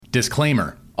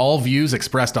Disclaimer. All views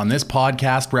expressed on this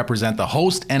podcast represent the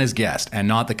host and his guest, and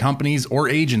not the companies or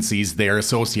agencies they are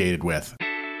associated with.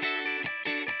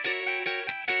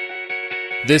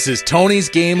 This is Tony's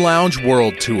Game Lounge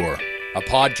World Tour, a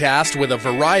podcast with a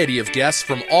variety of guests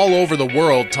from all over the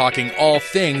world talking all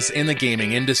things in the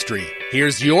gaming industry.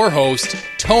 Here's your host,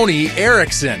 Tony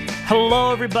Erickson.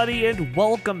 Hello, everybody, and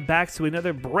welcome back to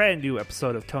another brand new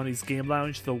episode of Tony's Game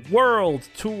Lounge, the World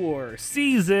Tour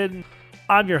season.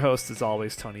 I'm your host, as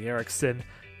always, Tony Erickson,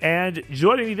 and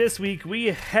joining me this week, we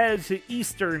head to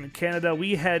Eastern Canada.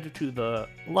 We head to the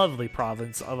lovely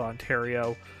province of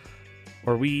Ontario,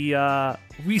 where we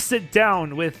sit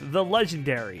down with the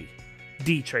legendary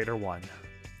D-Trader 1.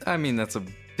 I mean, that's a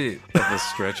bit of a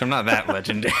stretch. I'm not that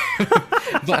legendary.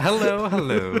 But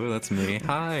hello, that's me.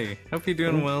 Hi. Hope you're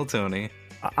doing well, Tony.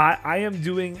 I am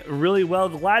doing really well.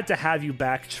 Glad to have you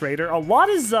back, Trader. A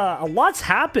lot's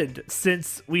happened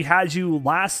since we had you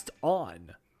last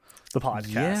on the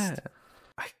podcast. Yeah.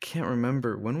 I can't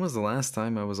remember. When was the last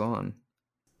time I was on?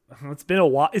 It's been a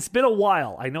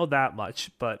while. I know that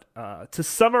much. But to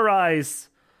summarize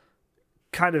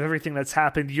kind of everything that's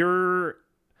happened, your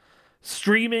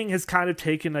streaming has kind of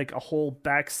taken like a whole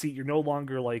backseat. You're no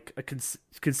longer like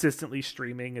consistently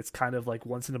streaming. It's kind of like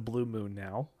once in a blue moon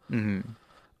now. Mm-hmm.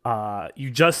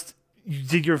 You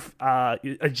did your a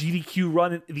GDQ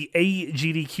run, the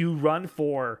GDQ run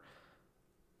for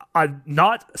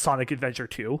not Sonic Adventure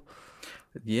 2.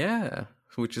 Yeah.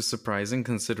 Which is surprising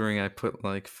considering I put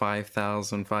like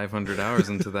 5,500 hours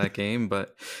into that game,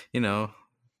 but you know,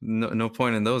 no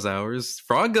point in those hours.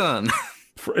 Frog Gun.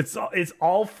 It's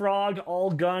all frog,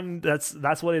 all gun.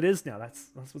 That's what it is now. That's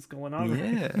what's going on.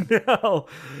 Yeah. Right now.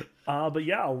 But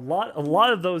yeah, a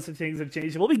lot of those things have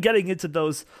changed. We'll be getting into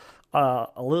those a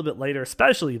little bit later,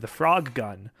 especially the frog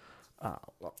gun.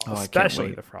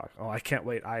 Especially the frog. Oh, I can't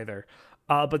wait either.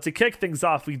 But to kick things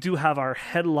off, we do have our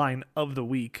headline of the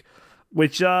week,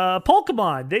 which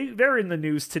Pokemon. They're in the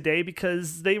news today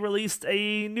because they released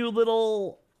a new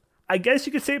little, I guess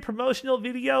you could say, promotional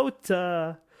video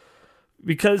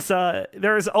because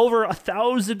there's over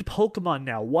 1,000 Pokemon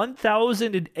now.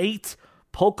 1,008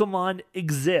 Pokemon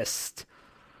exist.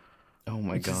 Oh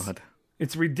my god.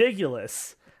 It's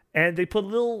ridiculous. And they put a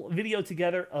little video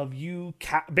together of you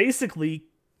basically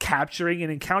capturing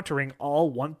and encountering all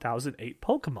 1,008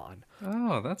 Pokemon.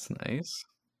 Oh, that's nice.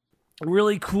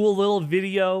 Really cool little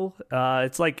video.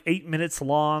 It's like 8 minutes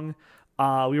long.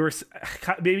 We were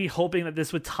maybe hoping that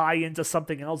this would tie into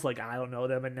something else, like, I don't know,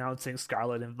 them announcing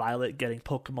Scarlet and Violet getting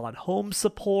Pokemon Home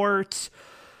support.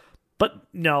 But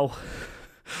no.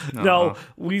 No,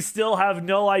 we still have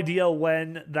no idea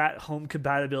when that home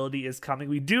compatibility is coming.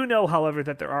 We do know, however,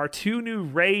 that there are 2 new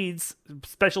raids,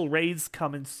 special raids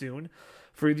coming soon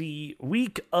for the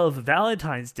week of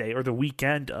Valentine's Day, or the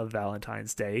weekend of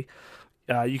Valentine's Day.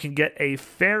 You can get a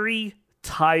fairy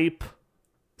type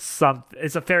something.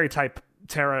 It's a fairy type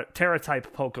Terra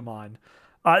type Pokemon.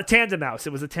 Tandemaus.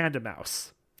 It was a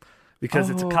Tandemaus because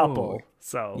it's a couple.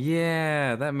 So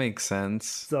yeah, that makes sense.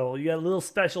 So you got a little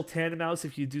special Tandemaus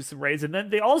if you do some raids, and then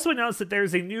they also announced that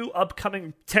there's a new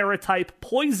upcoming Terra type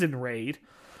Poison raid,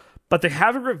 but they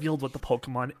haven't revealed what the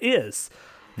Pokemon is.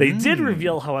 They did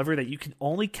reveal, however, that you can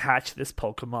only catch this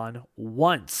Pokemon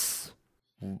once.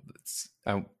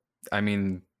 I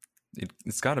mean,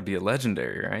 it's got to be a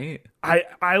legendary, right?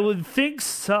 I would think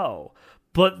so,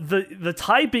 but the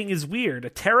typing is weird. A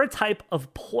Terra type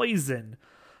of poison,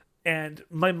 and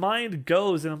my mind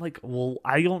goes, and I'm like, well,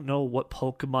 I don't know what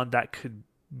Pokemon that could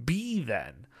be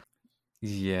then.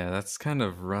 Yeah, that's kind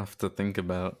of rough to think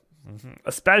about. Mm-hmm.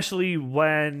 Especially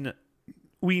when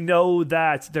we know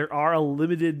that there are a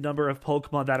limited number of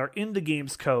Pokemon that are in the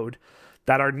game's code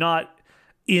that are not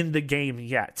in the game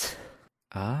yet.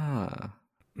 Ah,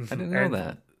 I didn't know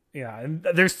that. Yeah, and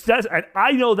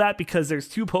I know that because there's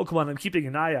 2 Pokemon I'm keeping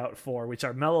an eye out for, which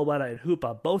are Meloetta and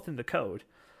Hoopa, both in the code.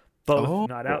 Both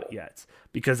not out yet,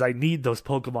 because I need those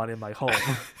Pokemon in my home.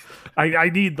 I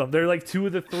need them. They're like 2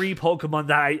 of the 3 Pokemon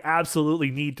that I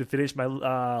absolutely need to finish my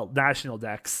national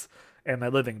decks and my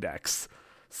living decks.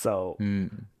 So,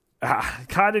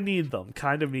 kind of need them.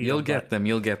 You'll get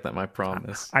them. I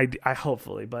promise. I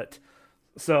hopefully, but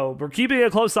so we're keeping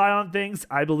a close eye on things.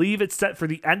 I believe it's set for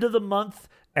the end of the month,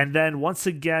 and then once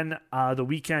again the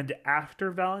weekend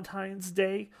after Valentine's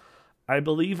Day, I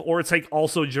believe, or it's like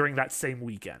also during that same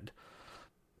weekend.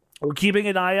 We're keeping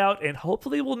an eye out, and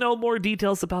hopefully we'll know more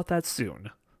details about that soon.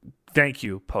 Thank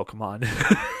you, Pokemon.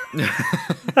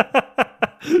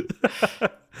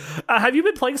 Have you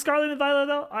been playing Scarlet and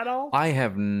Violet at all? I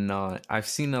have not. I've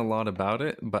seen a lot about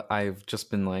it, but I've just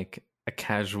been like a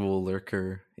casual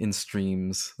lurker in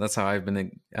streams. That's how I've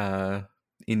been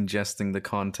ingesting the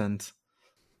content.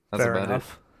 That's Fair about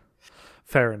enough.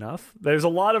 Fair enough. There's a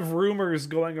lot of rumors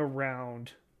going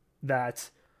around that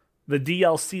the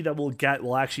DLC that we'll get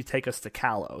will actually take us to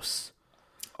Kalos.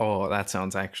 it. Oh, that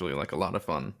sounds actually like a lot of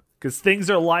fun. Because things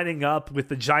are lining up with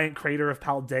the giant crater of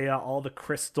Paldea, all the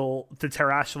crystal, the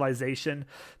terrestrialization.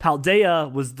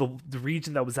 Paldea was the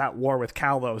region that was at war with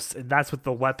Kalos, and that's what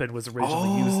the weapon was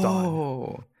originally used on.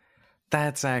 Oh,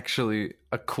 that's actually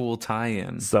a cool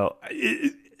tie-in. So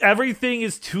everything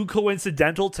is too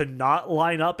coincidental to not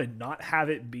line up and not have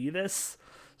it be this.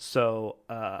 So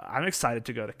I'm excited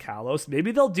to go to Kalos.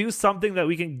 Maybe they'll do something that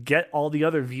we can get all the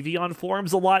other Vivian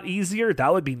forms a lot easier.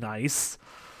 That would be nice.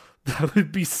 That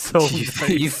would be so nice.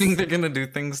 You think they're gonna do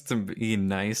things to be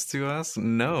nice to us?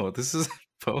 No, this is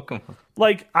Pokemon.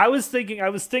 Like, I was thinking,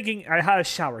 I had a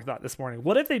shower thought this morning.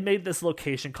 What if they made this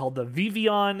location called the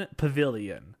Vivian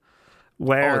Pavilion?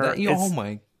 Where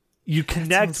you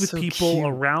connect with so people cute.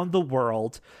 around the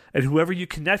world, and whoever you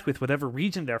connect with, whatever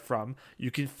region they're from, you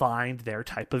can find their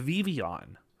type of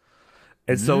Vivian.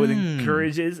 And so it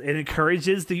encourages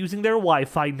the using their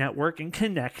Wi-Fi network and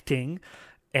connecting,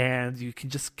 and you can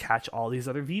just catch all these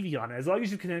other Vivian. As long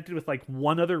as you've connected with like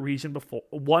one other region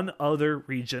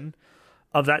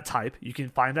of that type, you can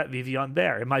find that Vivian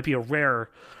there. It might be a rare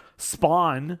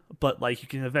spawn, but like you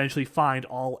can eventually find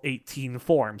all 18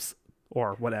 forms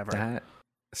or whatever. That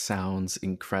sounds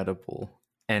incredible,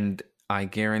 and I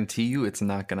guarantee you it's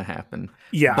not going to happen.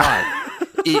 Yeah.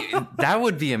 But that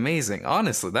would be amazing.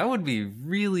 Honestly, that would be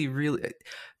really, really...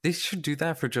 They should do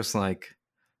that for just like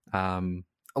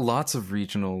lots of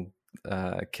regional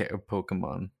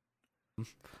Pokemon.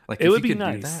 Like, it would be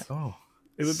nice. Do that, oh,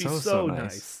 it would be so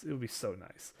nice. It would be so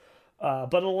nice.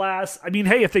 But alas, I mean,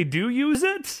 hey, if they do use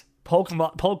it,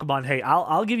 Pokemon, hey,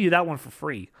 I'll give you that one for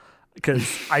free. Because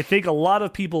I think a lot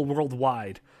of people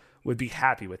worldwide would be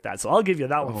happy with that. So I'll give you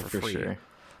that one for free. Sure.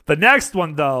 The next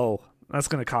one, though, that's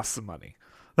going to cost some money.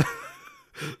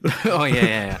 Oh,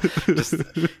 yeah.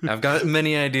 I've got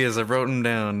many ideas. I've wrote them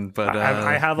down, but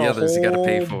I have the others you got to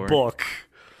pay for.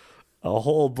 A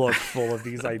whole book full of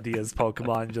these ideas,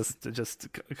 Pokemon. Just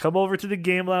come over to the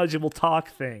Game Lounge and we'll talk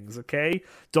things, okay?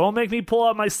 Don't make me pull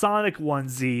out my Sonic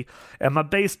onesie and my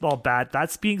baseball bat.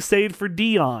 That's being saved for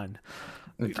Dion.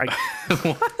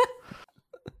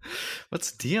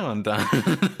 What's Dion done?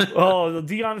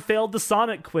 Dion failed the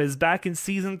Sonic quiz back in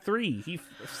season 3.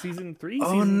 Season 3 or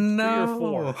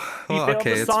 4. He failed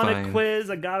the Sonic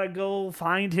quiz. I gotta go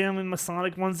find him in my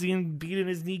Sonic onesie and beat in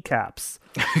his kneecaps.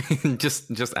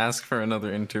 just ask for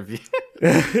another interview.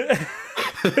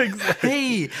 Exactly.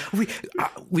 Hey,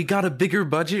 we got a bigger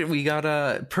budget. We got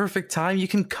a perfect time. You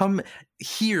can come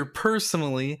here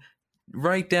personally.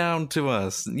 Right down to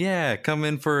us. Yeah, come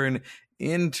in for an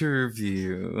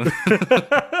interview.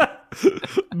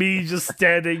 Me just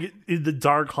standing in the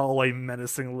dark hallway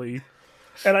menacingly.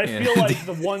 And I feel like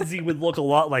the onesie would look a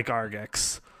lot like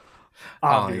Argix.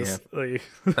 Obviously. Oh, yeah.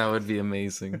 That would be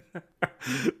amazing.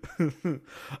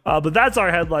 But that's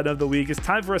our headline of the week. It's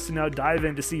time for us to now dive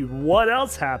in to see what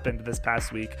else happened this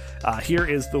past week. Here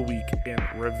is the week in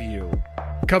review.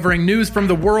 Covering news from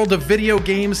the world of video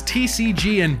games,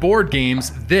 TCG, and board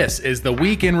games, this is the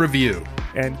Week in Review.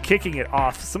 And kicking it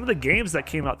off, some of the games that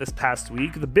came out this past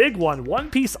week. The big one,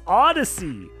 One Piece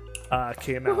Odyssey,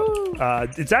 came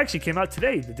out. It actually came out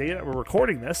today, the day that we're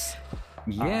recording this.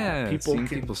 Yeah,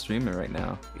 people stream it right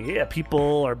now. Yeah,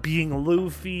 people are being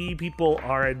Luffy. People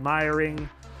are admiring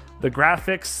the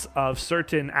graphics of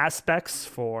certain aspects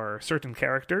for certain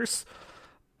characters.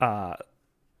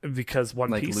 Because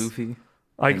One Piece, Luffy.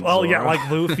 like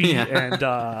Luffy and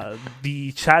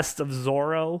the chest of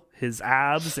Zoro, his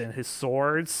abs and his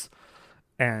swords,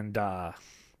 and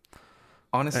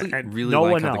honestly, and really no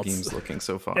like one how else. the game's looking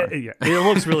so far. It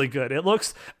looks really good. It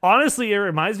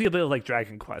reminds me a bit of like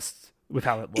Dragon Quest with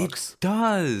how it looks. It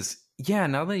does. Yeah,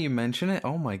 now that you mention it,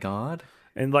 oh my god.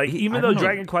 And like, even though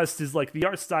Dragon Quest is like, the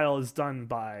art style is done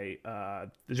by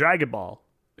the Dragon Ball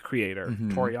creator,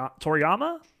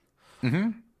 Toriyama.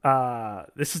 Mm-hmm.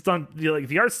 This is done,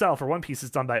 the art style for One Piece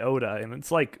is done by Oda, and it's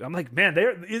like, I'm like, man,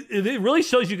 it really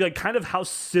shows you like kind of how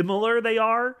similar they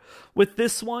are with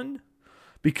this one,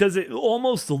 because it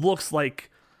almost looks like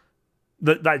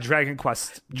that Dragon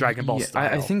Quest Dragon Ball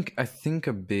style. I think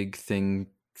a big thing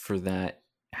for that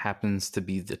happens to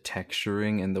be the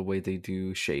texturing and the way they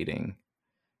do shading.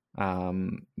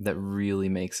 That really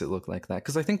makes it look like that,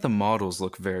 because I think the models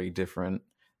look very different.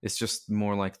 It's just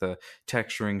more like the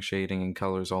texturing, shading, and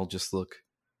colors all just look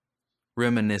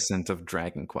reminiscent of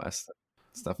Dragon Quest.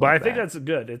 stuff But like I think that. that's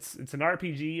good. It's an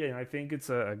RPG, and I think it's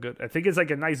a good. I think it's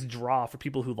like a nice draw for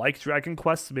people who like Dragon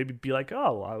Quest to maybe be like,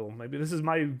 oh, well, maybe this is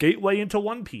my gateway into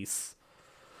One Piece,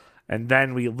 and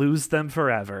then we lose them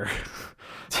forever.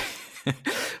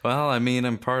 Well, I mean,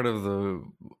 I'm part of the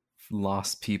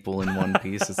lost people in One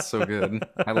Piece. It's so good.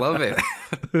 I love it.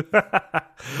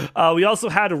 We also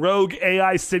had Rogue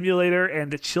AI Simulator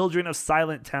and Children of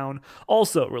Silent Town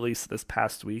also released this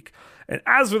past week. And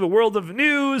as for the world of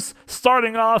news,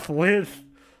 starting off with,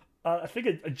 I think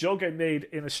a joke I made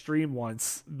in a stream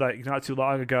once, like not too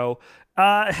long ago.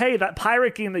 Hey, that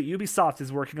pirate game that Ubisoft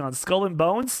is working on, Skull and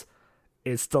Bones,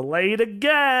 it's delayed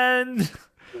again.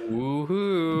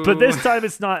 Woohoo! But this time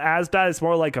it's not as bad. It's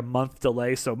more like a month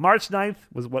delay. So March 9th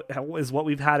is what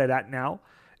we've had it at now.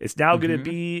 It's now going to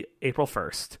be April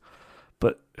 1st.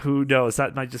 But who knows?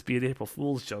 That might just be an April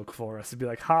Fool's joke for us. It'd be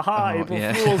like, haha,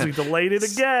 April Fool's, we delayed it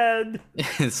again.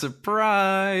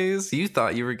 Surprise! You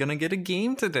thought you were going to get a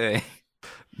game today.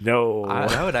 No.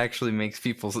 That would actually make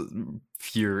people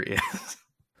furious.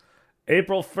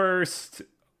 April 1st.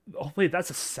 Oh, wait, that's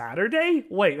a Saturday?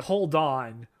 Wait, hold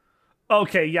on.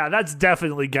 Okay, yeah, that's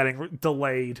definitely getting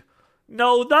delayed.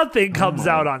 No, nothing comes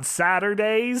out on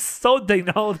Saturdays. Don't they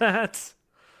know that?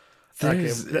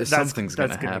 Something's going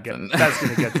to happen. That's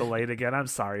going to get delayed again. I'm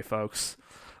sorry, folks.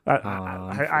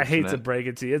 I hate to break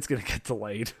it to you. It's going to get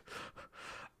delayed.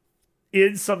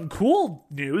 In some cool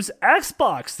news,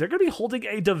 Xbox, they're going to be holding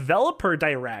a developer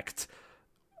direct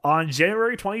on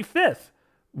January 25th,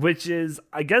 which is,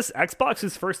 I guess,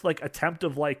 Xbox's first like attempt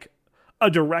of like a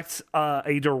direct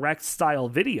style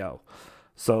video.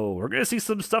 So we're going to see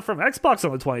some stuff from Xbox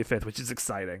on the 25th, which is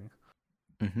exciting.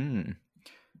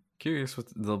 Curious what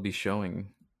they'll be showing,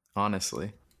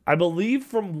 honestly. I believe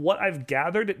from what I've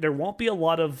gathered, there won't be a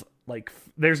lot of like,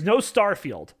 there's no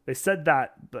Starfield. They said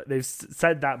that, but they've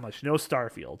said that much. No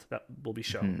Starfield that will be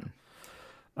shown.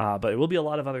 But it will be a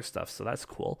lot of other stuff. So that's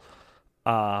cool.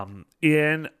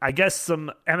 In, I guess,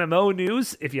 some MMO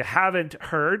news, if you haven't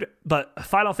heard, but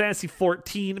Final Fantasy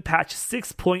XIV patch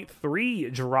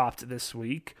 6.3 dropped this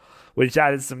week, which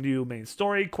added some new main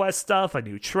story quest stuff, a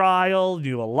new trial,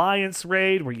 new alliance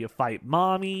raid where you fight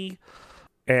Mommy,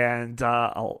 and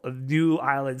a new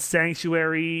island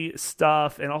sanctuary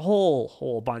stuff, and a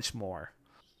whole bunch more.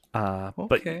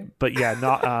 Okay. But yeah,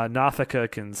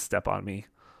 Nafika can step on me.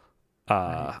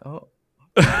 I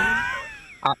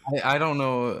don't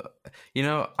know. You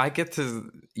know, I get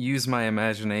to use my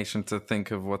imagination to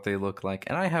think of what they look like,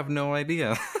 and I have no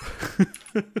idea.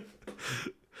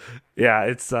 Yeah,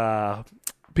 it's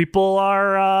people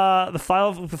are the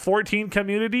Final 14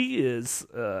 community is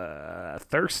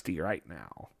thirsty right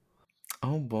now.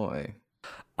 Oh boy.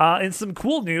 In some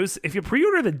cool news, if you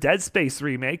pre-order the Dead Space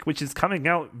remake, which is coming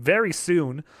out very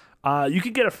soon, you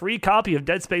can get a free copy of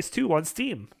Dead Space 2 on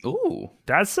Steam. Ooh.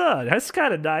 That's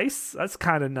kind of nice. That's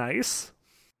kind of nice.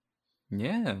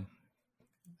 Yeah.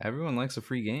 Everyone likes a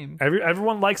free game.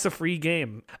 Everyone likes a free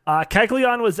game.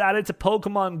 Kecleon was added to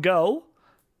Pokemon Go.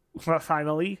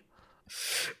 Finally.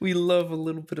 We love a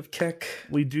little bit of Kek.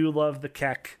 We do love the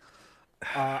Kek.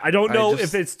 I don't know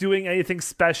if it's doing anything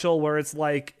special where it's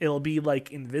like it'll be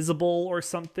like invisible or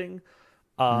something.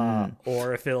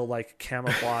 Or if it'll like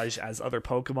camouflage as other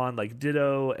Pokemon like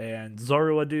Ditto and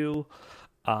Zorua do.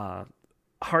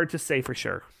 Hard to say for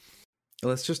sure.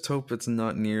 Let's just hope it's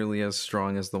not nearly as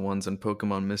strong as the ones in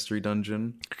Pokemon Mystery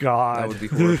Dungeon. God. That would be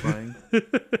horrifying.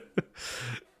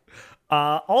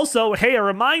 Also, hey, a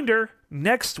reminder,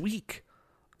 next week,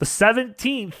 the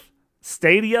 17th,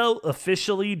 Stadia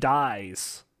officially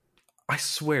dies. I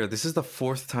swear, this is the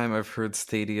fourth time I've heard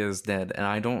Stadia is dead, and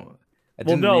I didn't like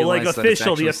realize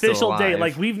official, that it's the official still date. alive.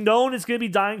 Like we've known it's going to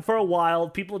be dying for a while.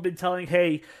 People have been telling,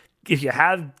 hey, if you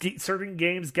have certain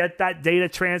games, get that data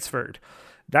transferred.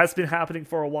 That's been happening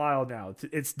for a while now.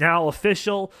 It's now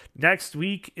official. Next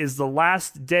week is the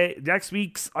last day. Next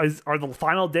week's are the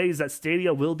final days that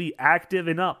Stadia will be active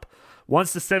and up.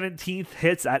 Once the 17th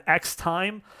hits at X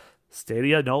time,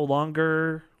 Stadia no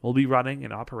longer will be running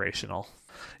and operational.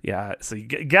 Yeah, so you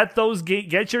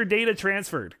get your data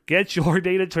transferred. Get your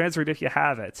data transferred if you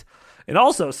have it. And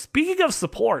also, speaking of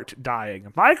support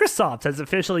dying, Microsoft has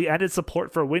officially ended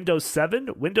support for Windows 7,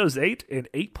 Windows 8, and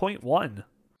 8.1.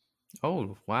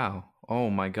 Oh, wow. Oh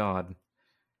my god.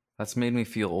 That's made me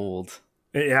feel old.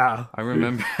 Yeah. I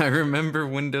remember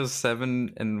Windows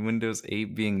 7 and Windows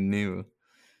 8 being new.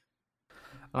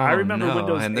 Oh, I remember no.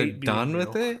 Windows 8 and they're being done new.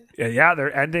 with it? Yeah,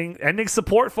 they're ending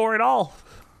support for it all.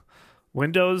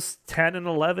 Windows 10 and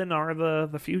 11 are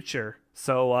the future.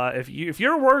 So if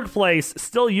your workplace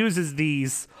still uses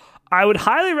these, I would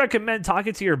highly recommend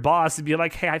talking to your boss and be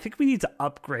like, hey, I think we need to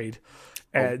upgrade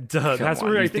And that's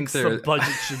where I think some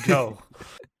budget should go.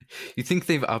 You think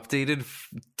they've updated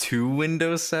to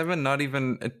Windows 7, not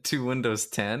even to Windows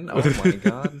 10? Oh my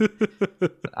god.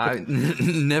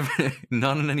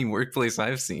 Not in any workplace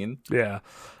I've seen. Yeah.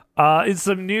 In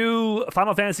some new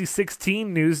Final Fantasy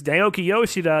 16 news, Naoki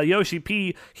Yoshida, Yoshi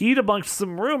P, he debunked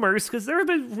some rumors, because there have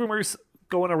been rumors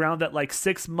going around that like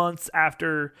 6 months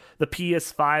after the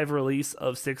PS5 release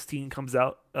of 16 comes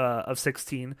out, a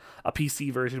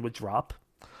PC version would drop.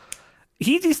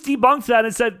 He just debunked that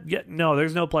and said, yeah, no,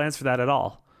 there's no plans for that at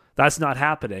all. That's not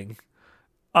happening.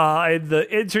 And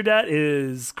the internet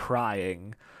is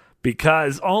crying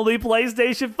because only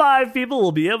PlayStation 5 people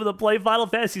will be able to play Final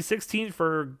Fantasy 16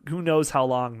 for who knows how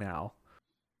long now.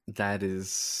 That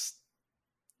is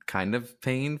kind of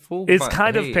painful. It's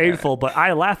kind of painful, but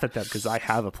I laugh at them because I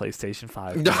have a PlayStation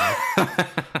 5.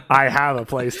 I have a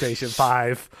PlayStation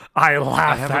 5. I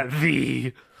laugh at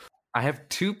thee. I have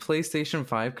 2 PlayStation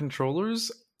 5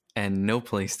 controllers and no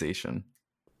PlayStation.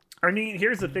 I mean,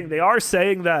 here's the thing. They are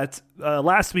saying that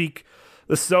last week,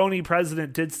 the Sony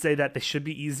president did say that they should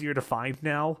be easier to find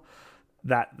now,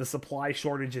 that the supply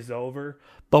shortage is over,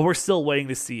 but we're still waiting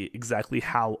to see exactly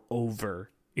how over,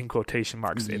 in quotation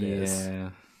marks, it is.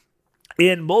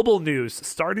 In mobile news,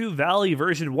 Stardew Valley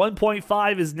version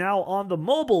 1.5 is now on the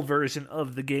mobile version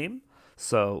of the game,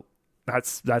 so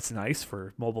that's nice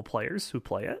for mobile players who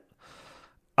play it.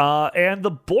 And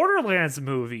the Borderlands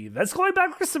movie, that's going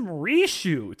back for some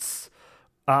reshoots,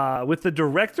 with the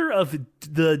director of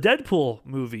the Deadpool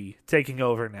movie taking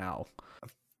over now.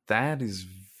 That is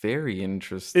very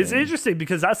interesting. It's interesting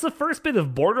because that's the first bit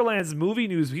of Borderlands movie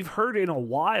news we've heard in a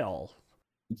while.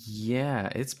 Yeah,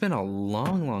 it's been a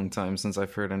long time since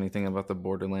I've heard anything about the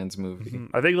Borderlands movie.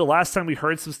 Mm-hmm. I think the last time we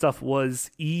heard some stuff was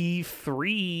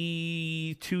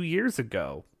E3 2 years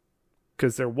ago,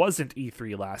 because there wasn't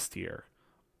E3 last year.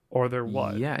 Or there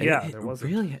was. There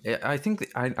wasn't. Really, I think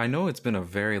I know it's been a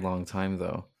very long time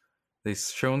though. They've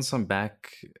shown some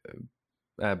background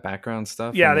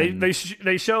stuff. Yeah,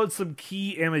 they showed some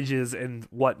key images and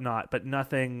whatnot, but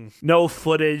no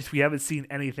footage. We haven't seen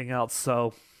anything else.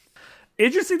 So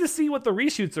interesting to see what the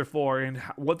reshoots are for and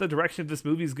what the direction of this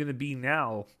movie is going to be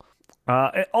now.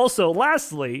 Also,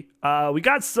 lastly, we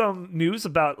got some news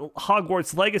about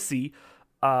Hogwarts Legacy.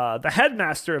 The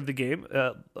headmaster of the game,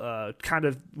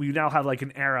 we now have like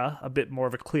an era, a bit more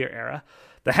of a clear era.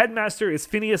 The headmaster is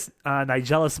Phineas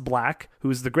Nigellus Black, who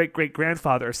is the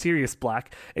great-great-grandfather of Sirius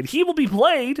Black, and he will be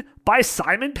played by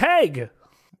Simon Pegg.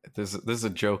 There's a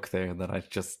joke there that I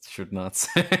just should not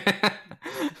say.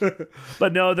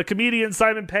 But no, the comedian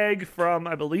Simon Pegg from,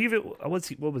 I believe what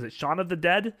was it, Shaun of the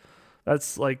Dead?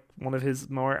 That's like one of his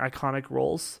more iconic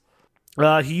roles.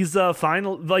 He's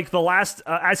final, like the last,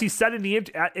 as he said in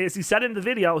the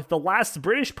video, the last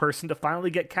British person to finally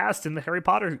get cast in the Harry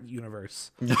Potter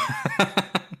universe.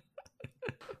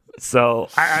 So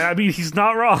I mean, he's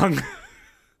not wrong.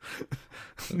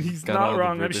 He's not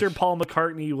wrong. I'm sure Paul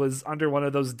McCartney was under one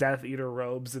of those Death Eater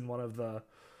robes in one of the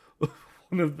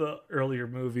earlier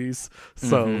movies.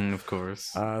 So of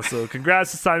course. So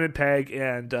congrats to Simon Pegg,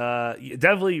 and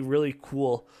definitely really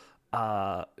cool.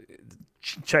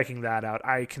 Checking that out.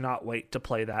 I cannot wait to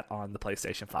play that on the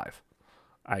PlayStation 5.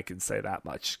 I can say that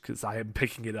much because I am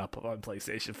picking it up on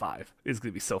PlayStation 5. It's going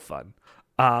to be so fun.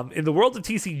 In the world of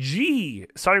TCG,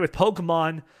 starting with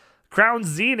Pokemon Crown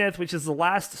Zenith, which is the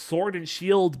last Sword and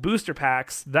Shield booster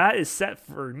packs, that is set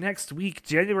for next week,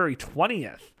 January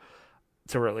 20th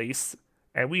to release.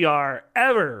 And we are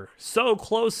ever so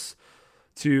close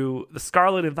to the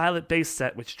Scarlet and Violet base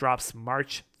set, which drops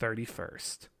March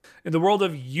 31st. In the world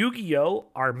of Yu-Gi-Oh!,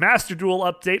 our Master Duel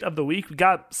update of the week, we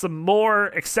got some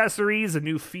more accessories, a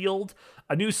new field,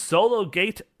 a new solo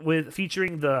gate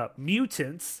featuring the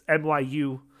mutants,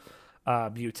 NYU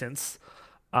mutants,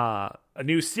 a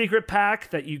new secret pack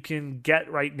that you can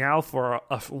get right now for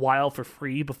a while for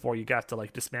free before you got to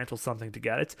like dismantle something to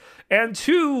get it, and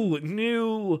 2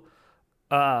 new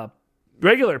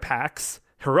regular packs,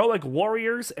 Heroic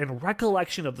Warriors and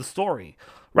Recollection of the Story.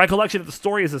 Recollection of the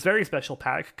Story is this very special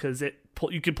pack because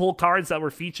you can pull cards that were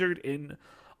featured in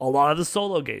a lot of the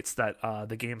solo gates that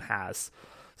the game has.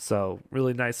 So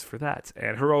really nice for that.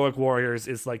 And Heroic Warriors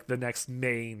is like the next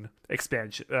main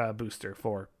expansion booster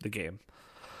for the game.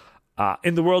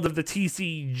 In the world of the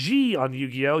TCG on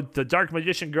Yu-Gi-Oh!, the Dark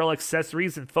Magician Girl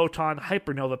accessories and Photon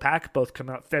Hypernova pack both come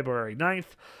out February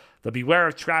 9th. The Beware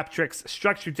of Trap Tricks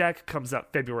structure deck comes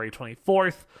out February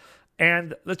 24th.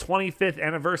 And the 25th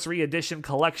anniversary edition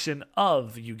collection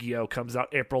of Yu-Gi-Oh! Comes out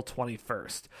April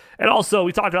 21st. And also,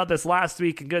 we talked about this last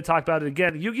week and going to talk about it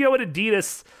again. Yu-Gi-Oh! And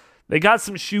Adidas, they got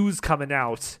some shoes coming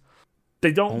out.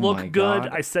 They don't Oh look my good. God.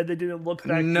 I said they didn't look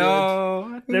that good.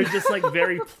 No. They're just like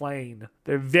very plain.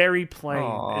 They're very plain.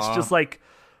 Aw. It's just like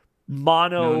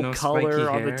mono No color spiky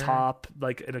on the hair? top,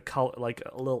 like in a color, like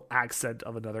a little accent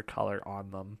of another color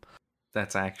on them.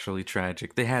 That's actually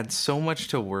tragic. They had so much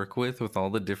to work with all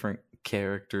the different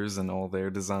characters and all their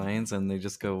designs, and they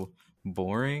just go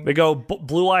boring. They go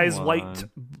blue eyes, Come white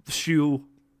on. shoe,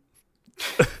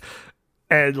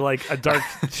 and like a dark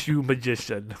shoe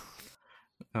magician.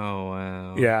 Oh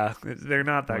wow. Yeah, they're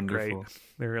not that Wonderful. great.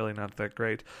 They're really not that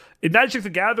great. In Magic the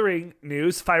Gathering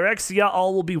news, Phyrexia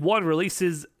All Will Be One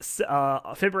releases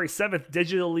February 7th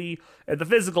digitally, and the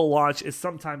physical launch is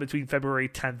sometime between February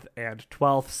 10th and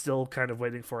 12th. Still kind of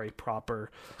waiting for a proper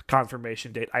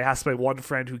confirmation date. I asked my one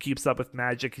friend who keeps up with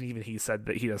Magic, and even he said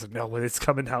that he doesn't know when it's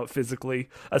coming out physically,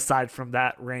 aside from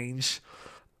that range.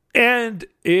 And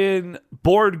in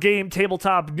board game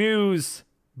tabletop news,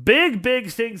 big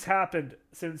things happened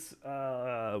since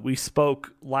we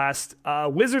spoke last.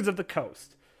 Wizards of the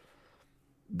Coast.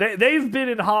 They've been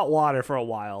in hot water for a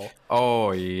while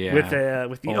Oh yeah. with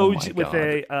the Oh, OG my with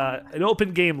an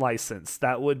open game license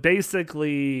that would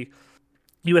basically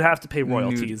you would have to pay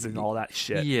royalties and all that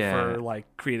shit Yeah. for like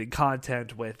creating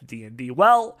content with D&D.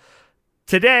 Well,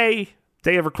 today,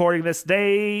 day of recording this,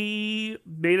 they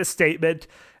made a statement.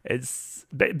 It's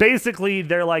basically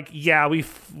they're like, yeah, we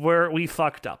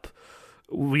fucked up.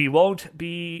 We'll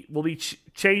be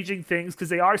changing things because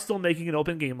they are still making an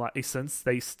open game license.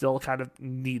 They still kind of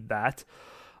need that.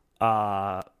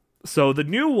 So the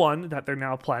new one that they're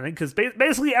now planning, because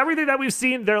basically everything that we've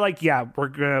seen, they're like, yeah, we're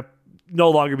gonna no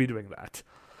longer be doing that.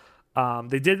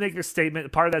 They did make a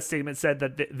statement. Part of that statement said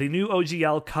that the new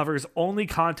OGL covers only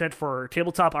content for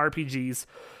tabletop RPGs.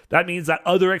 That means that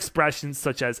other expressions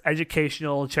such as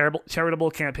educational,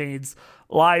 charitable campaigns,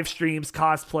 live streams,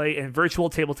 cosplay, and virtual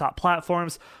tabletop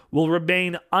platforms will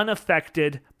remain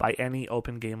unaffected by any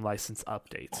open game license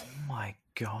updates. Oh my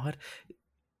god.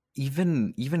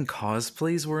 Even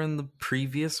cosplays were in the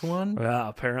previous one? Yeah,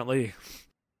 apparently.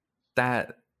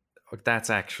 That's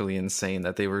actually insane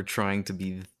that they were trying to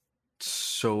be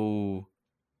so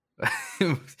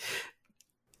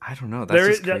I don't know. That's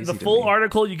just crazy the to full me.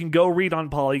 article you can go read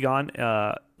on Polygon.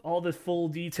 All the full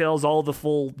details, all the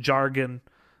full jargon,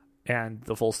 and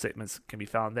the full statements can be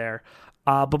found there.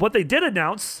 But what they did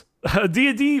announce,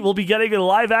 D&D will be getting a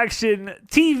live-action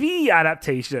TV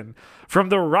adaptation from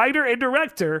the writer and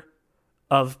director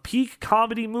of peak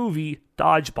comedy movie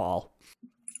Dodgeball.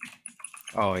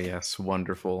 Oh yes,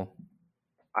 wonderful.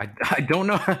 I don't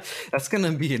know. That's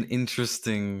gonna be an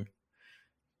interesting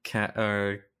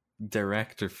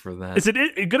director for that. It's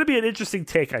going to be an interesting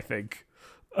take, I think.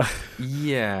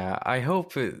 Yeah, I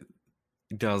hope it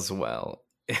does well.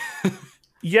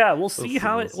 Yeah, we'll see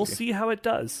We'll see how it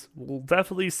does. We'll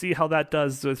definitely see how that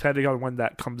does depending on when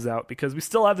that comes out, because we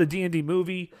still have the D&D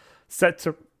movie set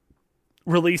to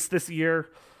release this year.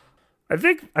 I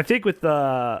think with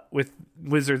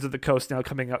Wizards of the Coast now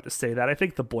coming out to say that, I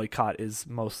think the boycott is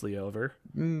mostly over.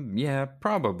 Yeah,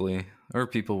 probably. Or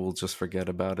people will just forget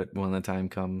about it when the time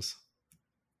comes.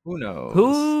 Who knows?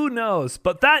 Who knows?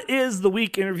 But that is the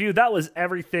week in review. That was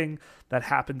everything that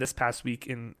happened this past week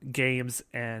in games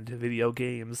and video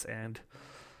games and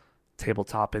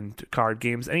tabletop and card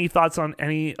games. Any thoughts on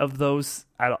any of those,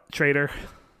 Trader?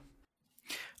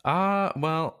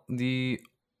 Well,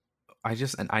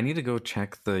 I need to go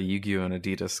check the Yu-Gi-Oh! And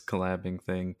Adidas collabing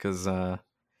thing, because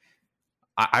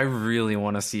I really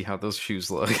want to see how those shoes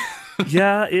look.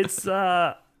 Yeah, it's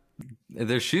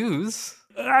They're shoes.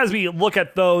 as we look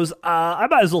at those, I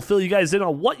might as well fill you guys in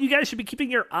on what you guys should be keeping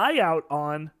your eye out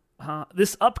on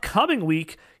this upcoming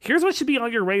week. Here's what should be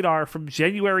on your radar from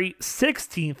January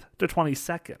 16th to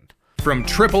 22nd. From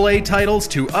AAA titles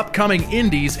to upcoming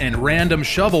indies and random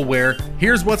shovelware,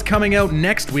 here's what's coming out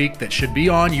next week that should be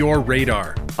on your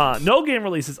radar. No game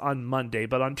releases on Monday,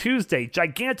 but on Tuesday,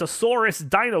 Gigantosaurus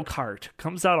Dino Kart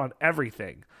comes out on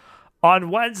everything.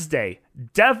 On Wednesday,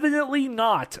 Definitely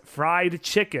Not Fried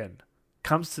Chicken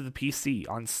comes to the PC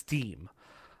on Steam,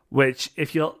 which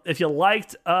if you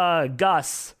liked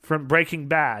Gus from Breaking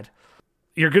Bad,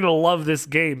 you're gonna love this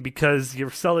game because you're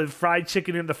selling fried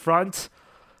chicken in the front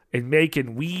and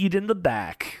making weed in the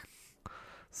back.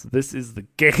 So this is the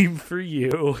game for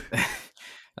you.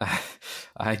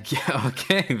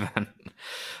 Okay then.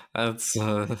 That's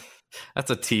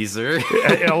a teaser.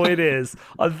 Oh, it is.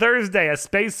 On Thursday, A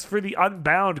Space for the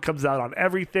Unbound comes out on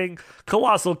everything.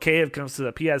 Colossal Cave comes to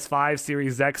the PS5,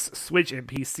 Series X, Switch, and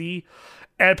PC.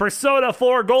 And Persona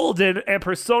 4 Golden and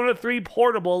Persona 3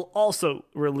 Portable also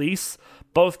release.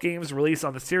 Both games release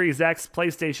on the Series X,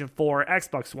 PlayStation 4,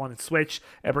 Xbox One, and Switch.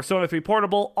 And Persona 3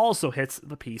 Portable also hits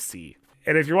the PC.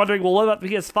 And if you're wondering, well, what about the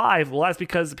PS5? Well, that's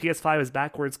because the PS5 is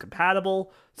backwards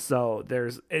compatible. So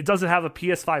it doesn't have a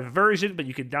PS5 version, but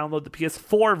you can download the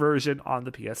PS4 version on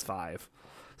the PS5.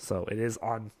 So it is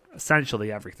on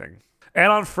essentially everything.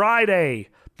 And on Friday,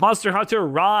 Monster Hunter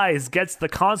Rise gets the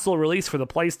console release for the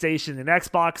PlayStation and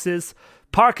Xboxes.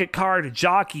 Pocket Card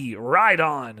Jockey Ride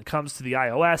On comes to the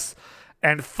iOS.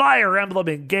 And Fire Emblem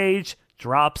Engage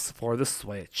drops for the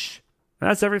Switch. And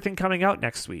that's everything coming out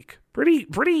next week.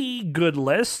 Pretty good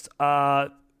list.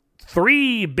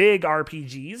 3 big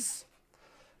RPGs.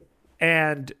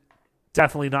 And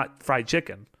definitely not fried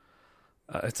chicken.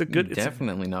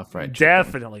 Definitely not fried chicken.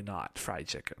 Definitely not fried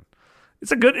chicken.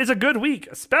 It's a good week,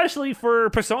 especially for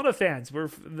Persona fans. Where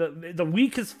the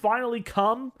week has finally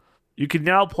come. You can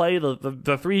now play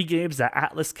the 3 games that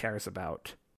Atlas cares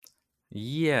about.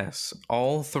 Yes,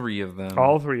 all 3 of them.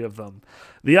 All 3 of them.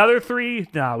 The other 3,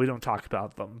 no, we don't talk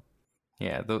about them.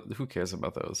 Yeah, who cares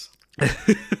about those?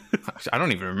 I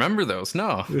don't even remember those.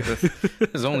 No,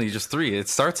 there's only just 3. It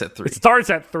starts at 3. It starts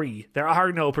at 3. There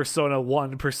are no Persona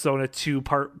 1, Persona 2,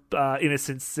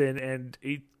 Innocent Sin, and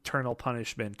Eternal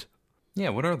Punishment. Yeah,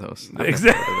 what are those?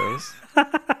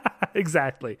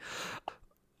 Exactly.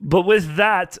 But with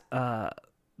that,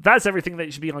 that's everything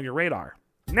that should be on your radar.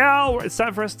 Now it's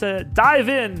time for us to dive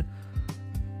in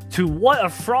to what a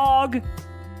frog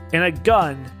and a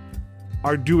gun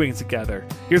are doing together.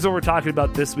 Here's what we're talking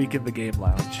about this week in the Game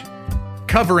Lounge.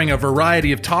 Covering a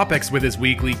variety of topics with his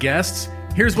weekly guests,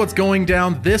 here's what's going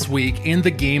down this week in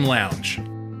the Game Lounge.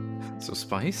 So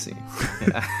spicy.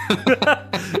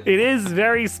 It is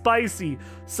very spicy.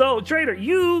 So, Trader,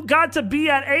 you got to be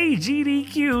at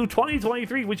AGDQ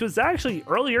 2023, which was actually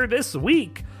earlier this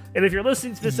week. And if you're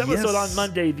listening to this episode on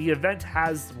Monday, the event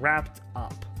has wrapped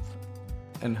up.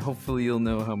 And hopefully you'll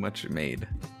know how much it made.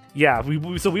 Yeah,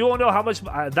 so we won't know how much.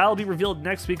 That'll be revealed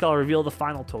next week. I'll reveal the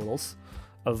final totals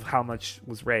of how much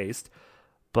was raised.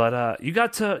 But you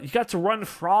got to run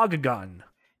Frog Gun.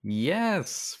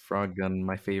 Yes, Frog Gun,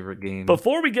 my favorite game.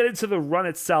 Before we get into the run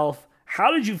itself,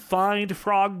 how did you find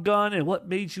Frog Gun, and what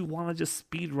made you want to just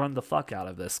speed run the fuck out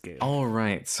of this game? All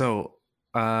right, so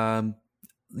 2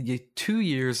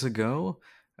 years ago,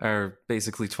 or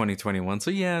basically 2021, so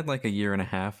yeah, like a year and a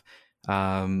half,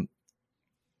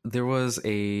 there was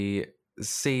a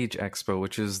Sage Expo,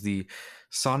 which is the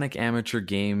Sonic Amateur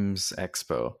Games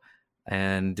Expo,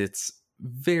 and it's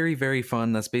very, very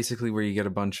fun. That's basically where you get a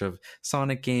bunch of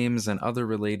Sonic games and other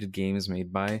related games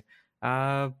made by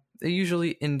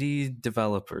usually indie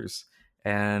developers.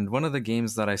 And one of the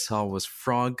games that I saw was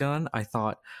Frog Gun. I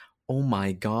thought, oh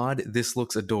my god, this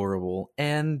looks adorable.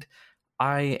 And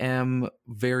I am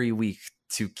very weak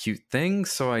to cute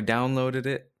things, so I downloaded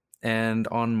it. And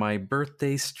on my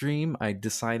birthday stream, I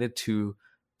decided to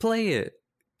play it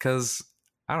because,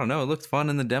 I don't know, it looked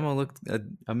fun and the demo looked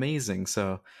amazing.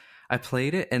 So I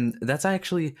played it, and that's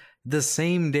actually the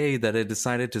same day that I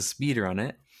decided to speedrun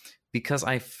it, because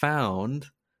I found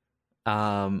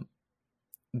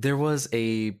there was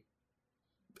a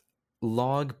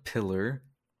log pillar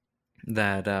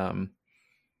that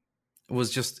was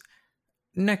just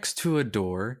next to a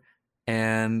door,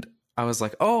 and I was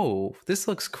like, oh, this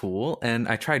looks cool, and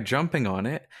I tried jumping on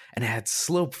it, and it had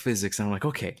slope physics, and I'm like,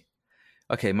 okay,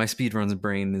 my speedrun's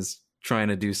brain is trying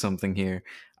to do something here.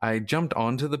 I jumped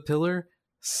onto the pillar,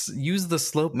 used the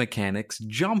slope mechanics,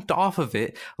 jumped off of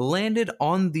it, landed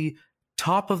on the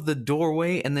top of the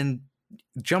doorway, and then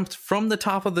jumped from the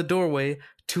top of the doorway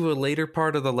to a later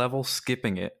part of the level,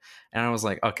 skipping it. And I was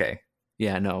like, okay,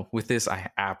 yeah, no, with this, I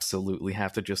absolutely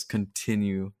have to just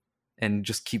continue and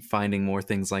just keep finding more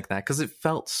things like that, because it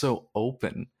felt so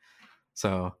open.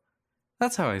 So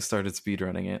that's how I started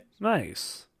speedrunning it.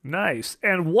 Nice.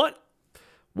 And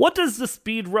what does the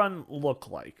speed run look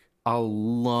like? A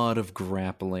lot of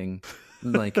grappling.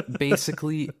 Like,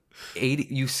 basically,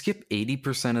 you skip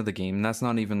 80% of the game. That's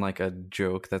not even like a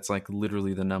joke. That's like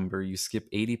literally the number. You skip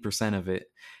 80% of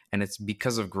it, and it's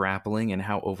because of grappling and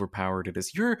how overpowered it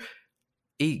is. You're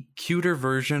a cuter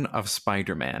version of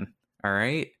Spider-Man, all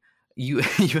right? You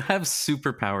have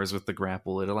superpowers with the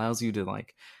grapple. It allows you to,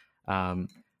 like,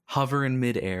 hover in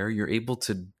midair. You're able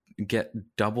to get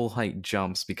double height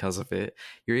jumps because of it.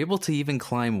 You're able to even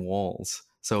climb walls.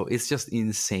 So it's just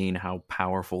insane how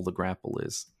powerful the grapple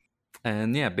is.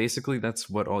 And yeah, basically that's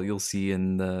what all you'll see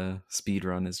in the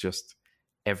speedrun is just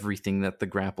everything that the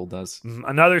grapple does.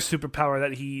 Another superpower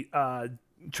that he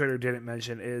Trader didn't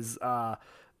mention is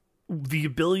the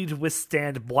ability to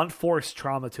withstand blunt force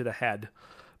trauma to the head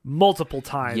multiple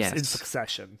times in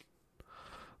succession.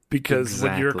 Because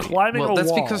when you're climbing a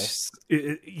wall,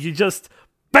 you just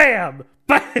bam,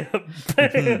 bam,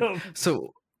 bam.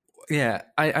 So Yeah,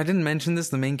 I didn't mention this.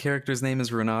 The main character's name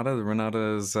is Renata.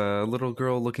 Renata is a little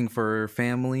girl looking for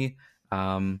family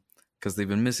because they've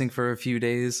been missing for a few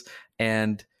days.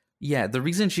 And yeah, the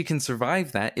reason she can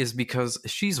survive that is because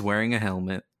she's wearing a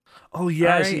helmet. Oh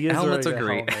yeah, All right, she is helmets wearing are a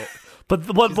great. helmet. But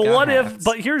She's but got what hats. if?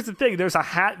 But here's the thing: there's a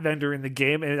hat vendor in the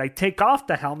game, and I take off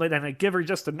the helmet and I give her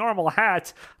just a normal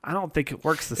hat. I don't think it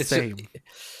works the It's same.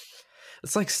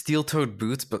 It's like steel-toed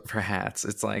boots, but for hats.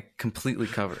 It's like completely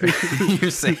covered. You're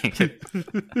saying it.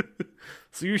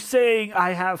 So you're saying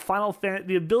I have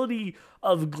the ability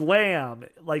of glam,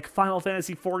 like Final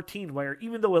Fantasy 14, where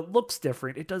even though it looks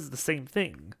different, it does the same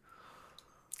thing.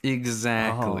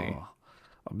 Exactly. Oh.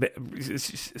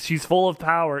 She's full of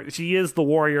power. She is the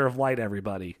warrior of light,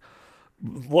 everybody.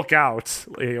 Look out,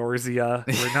 Eorzea.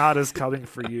 Renata's coming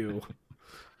for you.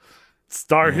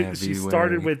 Yeah, She be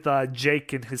started wary. with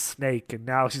Jake and his snake, and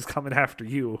now she's coming after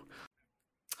you.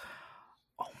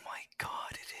 Oh my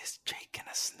god, it is Jake and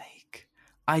a snake.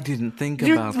 I didn't think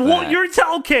about that.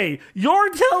 You're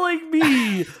telling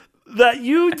me that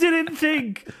you didn't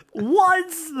think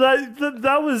once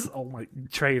that was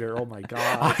traitor. Oh my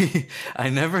god. I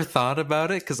never thought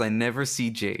about it because I never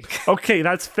see Jake. Okay,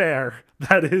 that's fair.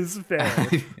 That is fair.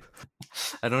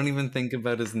 I don't even think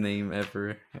about his name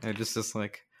ever. I just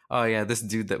like, oh yeah, this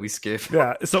dude that we skip.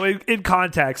 Yeah. So in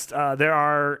context, there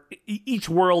are each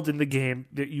world in the game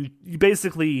that you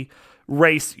basically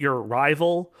race your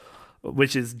rival,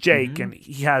 which is Jake, and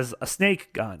he has a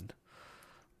snake gun,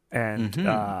 and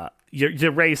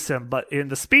you race him. But in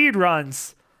the speed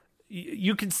runs,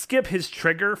 you can skip his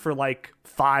trigger for like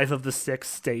 5 of the 6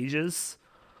 stages.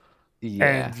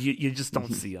 Yeah, And you just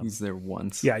don't see him. He's there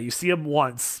once. Yeah, you see him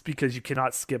once because you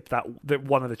cannot skip that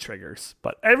one of the triggers.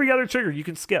 But every other trigger you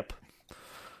can skip.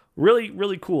 Really,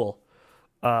 really cool.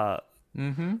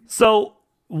 So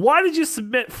why did you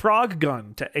submit Frog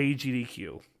Gun to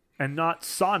AGDQ and not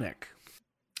Sonic?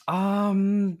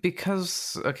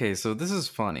 Because okay, so this is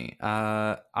funny.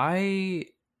 I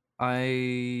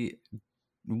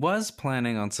was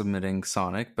planning on submitting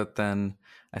Sonic, but then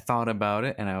I thought about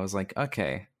it and I was like,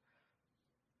 okay,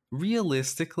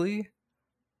 realistically,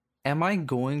 am I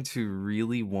going to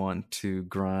really want to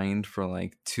grind for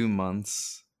like 2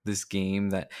 months this game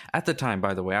that at the time,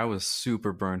 by the way, I was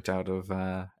super burnt out of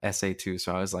SA2,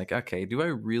 so I was like, okay, do I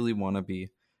really want to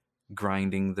be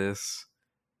grinding this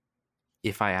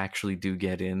if I actually do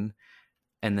get in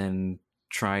and then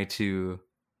try to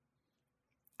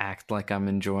act like I'm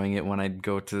enjoying it when I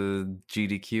go to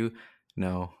GDQ?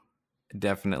 No,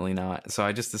 definitely not. So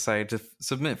I just decided to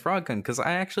submit Frog Gun because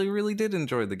I actually really did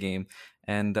enjoy the game.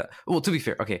 And well, to be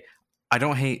fair, okay, I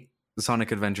don't hate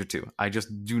Sonic Adventure 2. I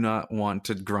just do not want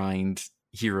to grind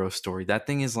Hero Story. That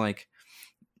thing is like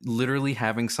literally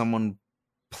having someone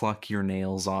pluck your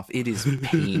nails off. It is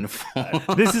painful.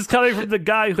 This is coming from the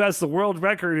guy who has the world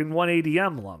record in 180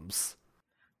 emblems.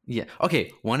 Yeah.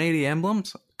 Okay. 180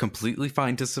 emblems, completely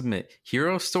fine to submit.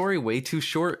 Hero Story, way too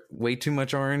short, way too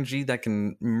much RNG that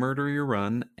can murder your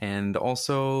run, and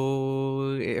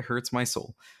also it hurts my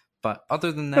soul. But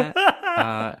other than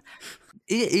that,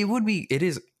 it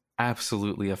is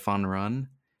absolutely a fun run.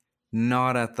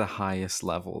 Not at the highest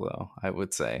level though, I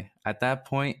would say. At that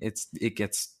point, it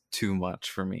gets too much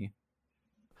for me.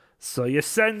 So you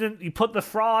put the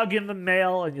frog in the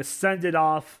mail and you send it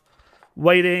off,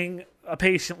 waiting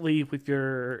patiently with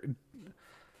your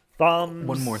thumbs.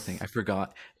 One more thing I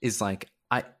forgot is like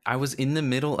I was in the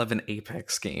middle of an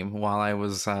Apex game while I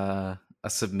was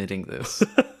submitting this.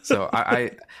 So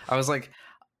I was like,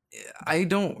 I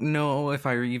don't know if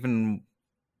I even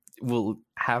will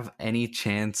have any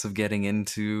chance of getting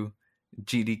into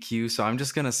GDQ, so I'm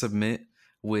just gonna submit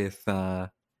with a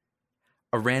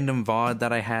random VOD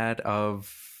that I had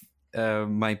of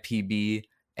my PB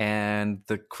and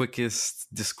the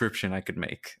quickest description I could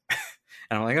make.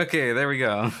 And I'm like, okay, there we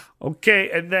go.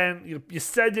 Okay, and then you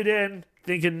send it in,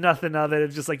 thinking nothing of it.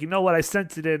 It's just like, you know what, I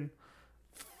sent it in.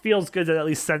 Feels good to at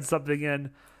least send something in.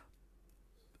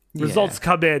 Results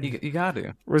come in. You got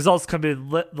to. Results come in.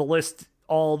 The list,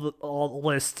 all the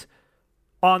list.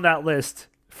 On that list,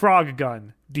 Frog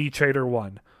Gun, D-Trader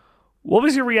 1. What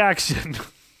was your reaction?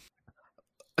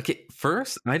 Okay,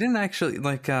 first, I didn't actually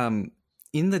like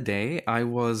in the day I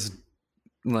was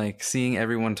like seeing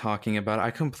everyone talking about it.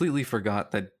 I completely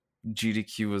forgot that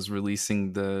GDQ was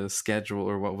releasing the schedule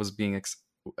or what was being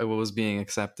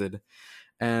accepted.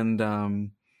 And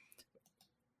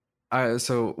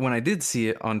so when I did see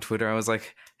it on Twitter, I was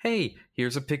like, hey,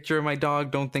 here's a picture of my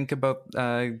dog. Don't think about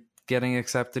getting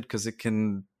accepted because it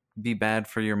can be bad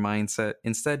for your mindset.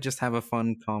 Instead, just have a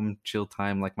fun, calm, chill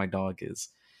time like my dog is.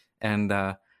 And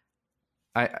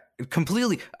I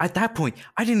completely, at that point,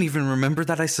 I didn't even remember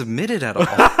that I submitted at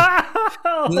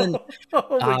all. And then,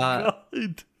 Oh my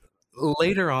god.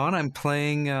 later on, I'm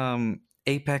playing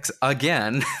Apex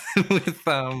again with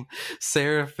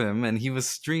Seraphim, and he was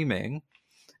streaming.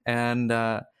 And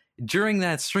during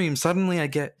that stream, suddenly I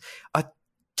get a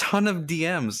ton of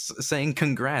DMs saying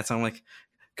congrats. I'm like,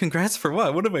 congrats for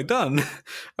what? What have I done?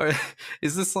 Or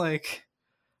is this like...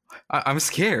 I'm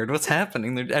scared. What's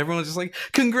happening? Everyone's just like,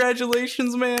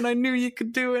 congratulations, man. I knew you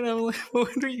could do it. I'm like,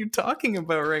 what are you talking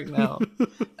about right now?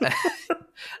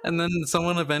 And then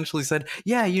someone eventually said,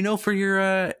 yeah, for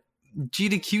your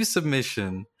GDQ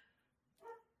submission.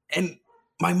 And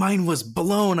my mind was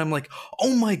blown. I'm like,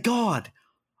 oh my God,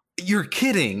 you're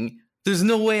kidding. There's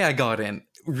no way I got in.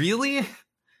 Really?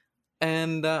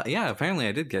 And yeah, apparently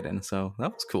I did get in. So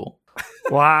that was cool.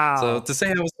 Wow. So to say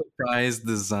I was surprised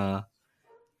is...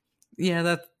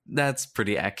 yeah, that's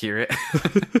pretty accurate.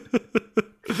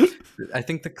 I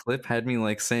think the clip had me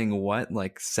like saying what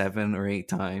like 7 or 8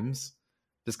 times,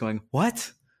 just going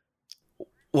what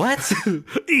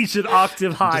each an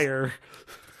octave higher.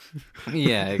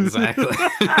 Yeah, exactly.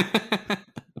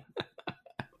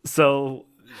 So,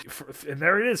 and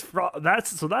there it is.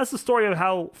 That's the story of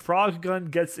how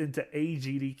Froggun gets into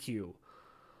AGDQ.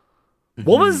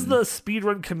 What was the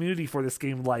speedrun community for this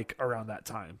game like around that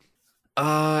time?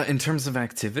 In terms of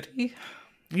activity?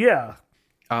 Yeah.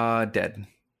 Dead.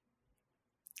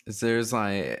 There's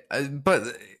like... but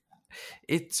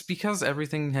it's because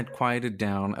everything had quieted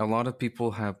down. A lot of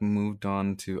people have moved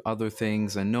on to other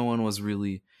things, and no one was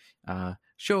really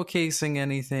showcasing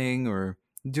anything or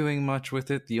doing much with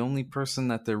it. The only person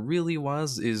that there really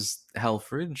was is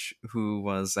Helfridge, who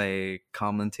was a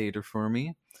commentator for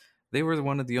me. They were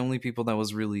one of the only people that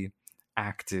was really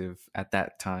active at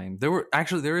that time.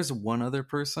 There is one other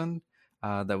person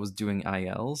that was doing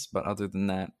ILs, but other than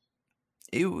that,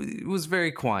 it was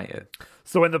very quiet.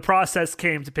 So when the process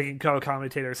came to picking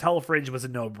co-commentators, Helfridge was a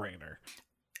no-brainer.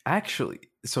 Actually,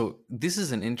 so this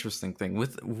is an interesting thing.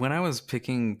 When I was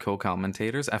picking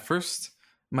co-commentators, at first,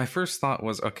 my first thought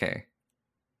was, okay,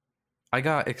 I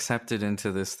got accepted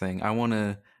into this thing. I want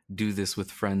to do this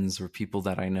with friends or people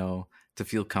that I know to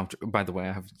feel comfortable. By the way,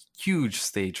 I have huge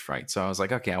stage fright, so I was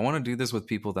like, okay, I want to do this with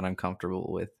people that I'm comfortable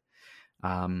with.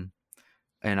 And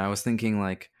I was thinking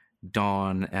like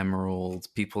Dawn, Emerald,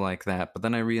 people like that. But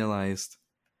then I realized,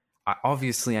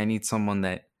 obviously, I need someone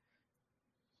that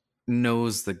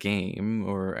knows the game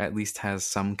or at least has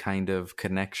some kind of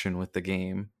connection with the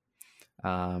game.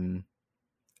 And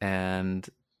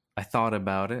I thought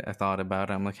about it.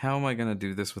 I'm like, how am I going to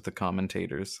do this with the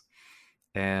commentators?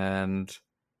 And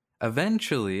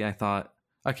eventually I thought,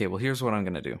 okay, well, here's what I'm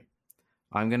going to do.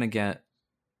 I'm going to get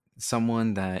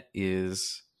someone that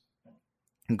is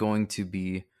going to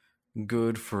be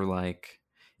good for like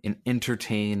an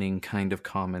entertaining kind of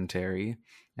commentary,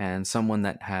 and someone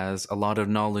that has a lot of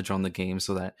knowledge on the game,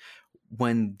 so that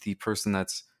when the person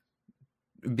that's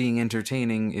being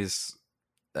entertaining is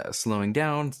slowing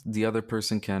down, the other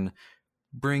person can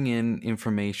bring in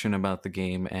information about the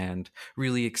game and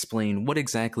really explain what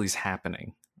exactly is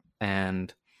happening.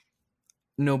 And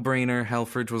no brainer,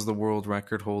 Helfridge was the world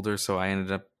record holder, so I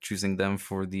ended up choosing them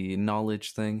for the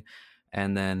knowledge thing.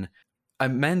 And then I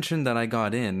mentioned that I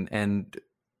got in, and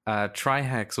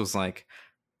Trihex was like,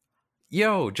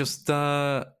 yo, just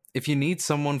if you need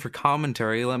someone for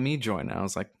commentary, let me join. And I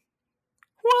was like,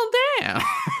 well, damn.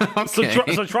 Okay.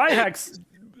 So Trihex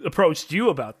approached you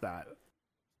about that.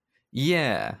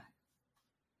 Yeah.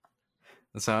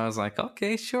 So I was like,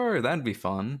 okay, sure, that'd be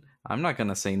fun. I'm not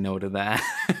gonna say no to that.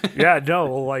 Yeah,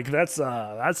 no, like that's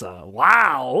a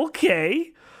wow,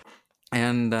 okay.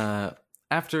 And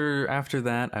after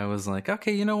that, I was like,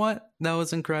 okay, you know what? That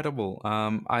was incredible.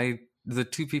 The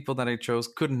 2 people that I chose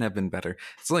couldn't have been better.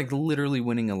 It's like literally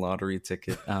winning a lottery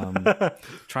ticket.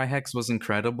 Trihex was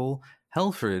incredible.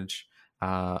 Helfridge,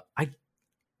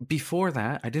 before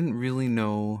that, I didn't really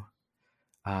know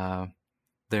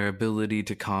their ability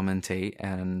to commentate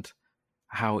and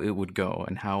how it would go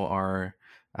and how our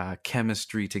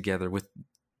chemistry together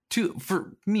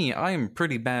for me, I am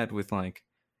pretty bad with like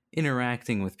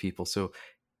interacting with people. So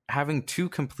having 2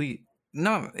 complete,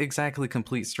 not exactly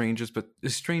complete strangers, but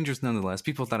strangers nonetheless,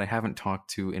 people that I haven't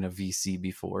talked to in a VC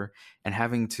before, and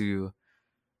having to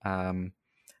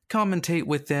commentate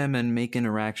with them and make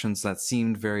interactions that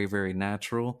seemed very, very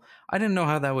natural. I didn't know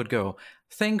how that would go.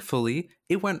 Thankfully,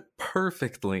 it went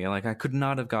perfectly. Like, I could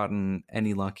not have gotten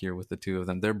any luckier with the 2 of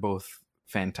them. They're both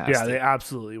fantastic. Yeah, they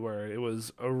absolutely were. It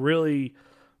was a really,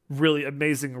 really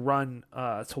amazing run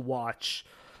to watch.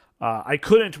 I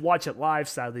couldn't watch it live,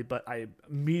 sadly, but I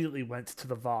immediately went to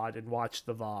the VOD and watched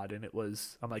the VOD, and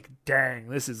I'm like, dang,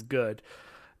 this is good.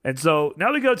 And so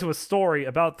now we go to a story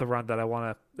about the run that I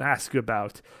want to ask you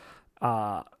about.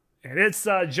 And it's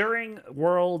during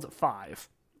World 5,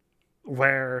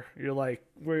 where you're like,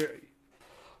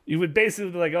 you would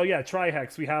basically be like, oh yeah,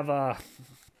 Trihex, we have a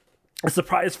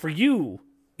surprise for you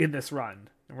in this run.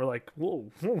 And we're like,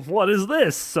 whoa, what is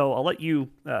this? So I'll let you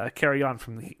carry on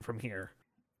from here.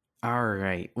 All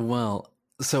right. Well,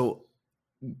 so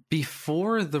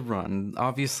before the run,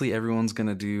 obviously everyone's going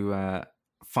to do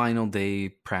final day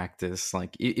practice.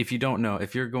 Like, if you don't know,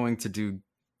 if you're going to do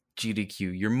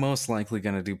GDQ, you're most likely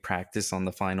going to do practice on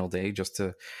the final day just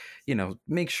to,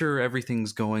 make sure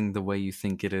everything's going the way you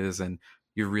think it is and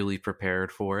you're really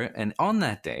prepared for it. And on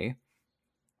that day,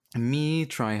 me,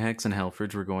 Trihex, and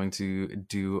Helfridge were going to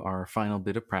do our final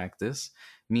bit of practice.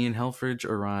 Me and Helfridge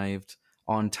arrived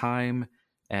on time,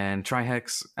 and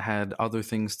Trihex had other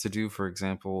things to do. For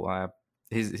example,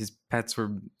 his pets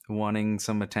were wanting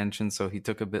some attention, so he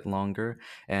took a bit longer.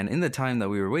 And in the time that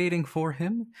we were waiting for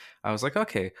him, I was like,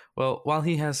 okay, well, while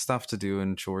he has stuff to do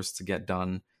and chores to get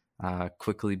done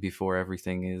quickly before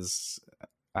everything is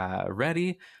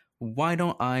ready, why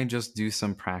don't I just do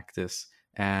some practice?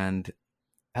 And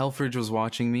Helfridge was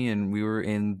watching me, and we were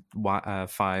in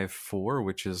 5-4,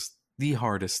 which is the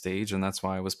hardest stage, and that's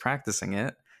why I was practicing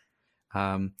it.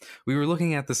 We were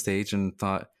looking at the stage and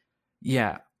thought,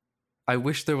 yeah, I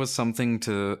wish there was something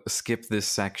to skip this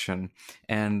section.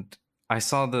 And I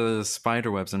saw the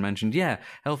spider webs and mentioned, yeah,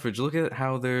 Helfridge, look at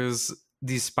how there's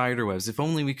these spider webs. If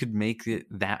only we could make it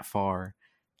that far.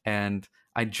 And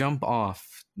I jump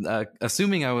off,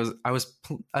 assuming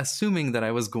assuming that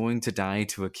I was going to die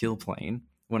to a kill plane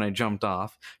when I jumped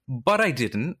off, but I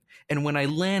didn't. And when I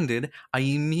landed, I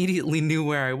immediately knew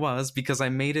where I was because I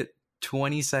made it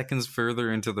 20 seconds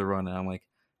further into the run. And I'm like,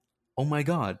 oh my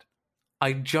God,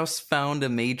 I just found a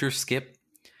major skip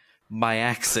by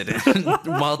accident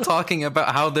while talking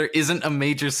about how there isn't a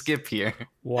major skip here.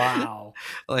 Wow.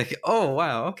 Like, oh,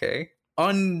 wow, okay.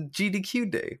 On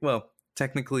GDQ day. Well,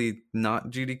 technically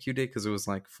not GDQ day because it was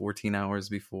like 14 hours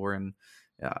before, and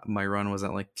my run was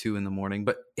at like 2 a.m.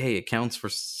 But hey, it counts for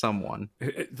someone.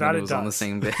 It was on the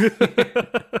same day.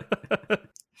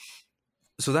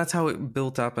 So that's how it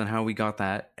built up and how we got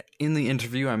that. In the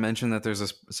interview, I mentioned that there's a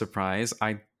surprise.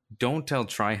 I don't tell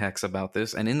Trihex about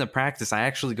this. And in the practice, I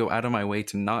actually go out of my way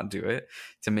to not do it,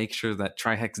 to make sure that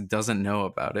Trihex doesn't know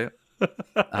about it.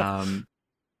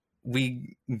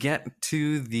 We get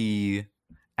to the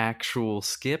actual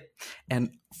skip, and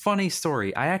funny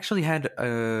story, I actually had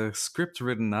a script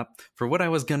written up for what I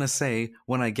was gonna say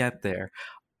when I get there.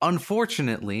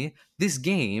 Unfortunately, this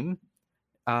game,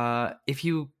 if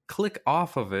you click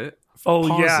off of it,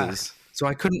 pauses. Yeah. So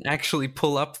I couldn't actually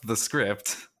pull up the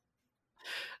script.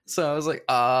 So I was like,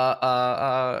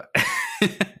 I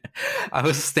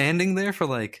was standing there for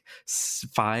like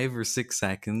 5 or 6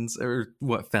 seconds, or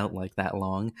what felt like that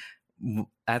long,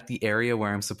 at the area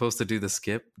where I'm supposed to do the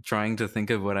skip, trying to think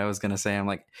of what I was going to say. I'm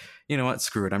like, you know what,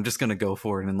 screw it. I'm just going to go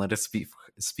for it and let it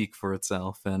speak for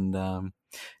itself. And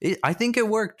I think it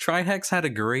worked. Trihex had a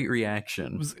great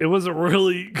reaction. It was a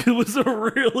really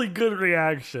good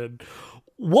reaction.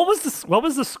 What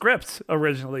was the script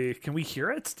originally? Can we hear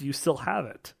it? Do you still have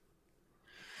it?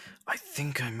 I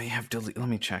think I may have deleted. Let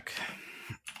me check.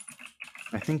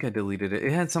 I think I deleted it.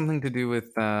 It had something to do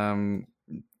with a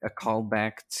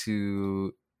callback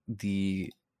to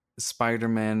the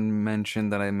Spider-Man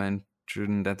mention that I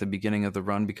mentioned at the beginning of the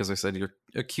run, because I said you're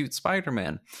a cute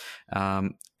Spider-Man.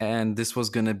 And this was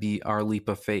going to be our leap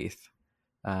of faith.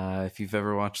 If you've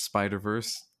ever watched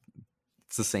Spider-Verse,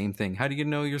 it's the same thing. How do you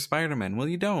know you're Spider-Man? Well,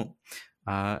 you don't.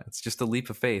 It's just a leap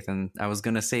of faith, and I was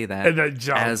gonna say that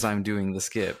as I'm doing the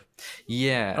skip.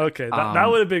 Yeah. Okay, that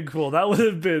would have been cool. That would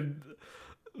have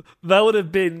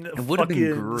been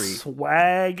fucking great.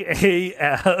 Swag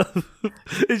AF.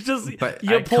 It's just, but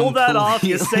you pull that off,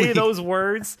 you say those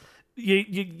words,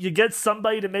 you get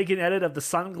somebody to make an edit of the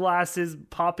sunglasses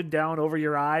popping down over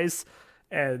your eyes,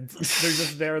 and they're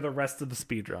just there the rest of the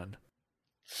speedrun.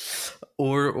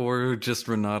 Or just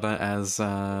Renata as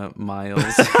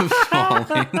Miles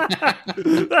falling.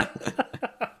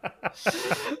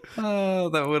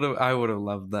 I would have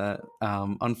loved that.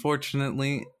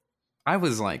 Unfortunately, I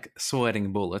was like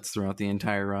sweating bullets throughout the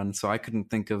entire run, so I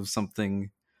couldn't think of something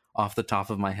off the top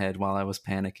of my head while I was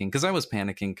panicking. Because I was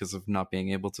panicking because of not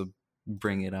being able to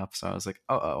bring it up. So I was like,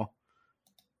 I'll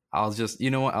just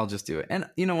do it. And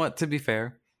you know what? To be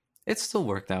fair, it still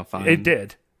worked out fine. It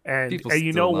did. And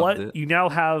you know what? It. You now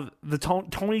have the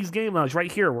Tony's Game Lounge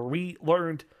right here, where we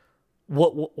learned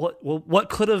what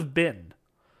could have been,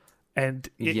 and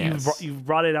Yes. you've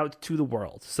brought it out to the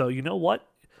world. So you know what?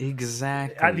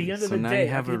 Exactly. At the end of So the now day,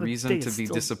 you have a reason to be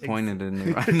disappointed in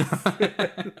me.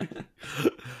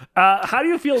 How do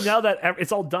you feel now that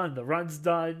it's all done? The run's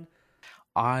done.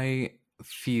 I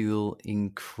feel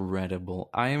incredible.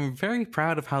 I am very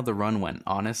proud of how the run went.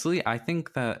 Honestly, I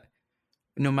think that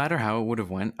no matter how it would have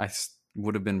went,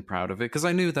 would have been proud of it because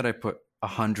I knew that I put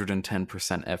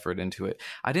 110% effort into it.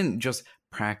 I didn't just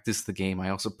practice the game. I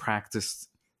also practiced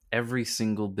every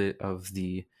single bit of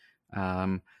the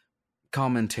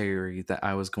commentary that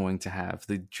I was going to have,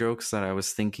 the jokes that I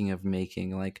was thinking of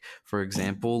making, like for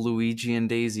example Luigi and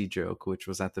Daisy joke, which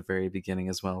was at the very beginning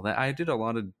as well. That I did a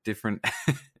lot of different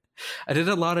I did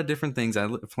a lot of different things. I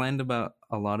planned about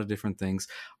a lot of different things.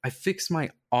 I fixed my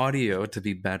audio to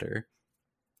be better,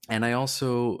 and I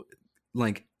also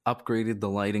like upgraded the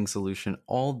lighting solution,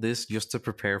 all this just to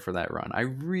prepare for that run. I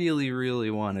really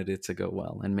wanted it to go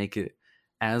well and make it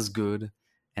as good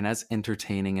and as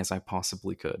entertaining as I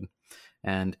possibly could.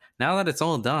 And now that it's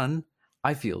all done,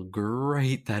 I feel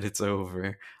great that it's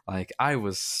over. Like, I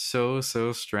was so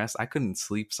stressed. I couldn't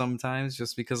sleep sometimes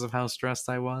just because of how stressed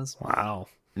I was. Wow.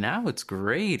 Now it's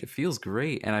great. It feels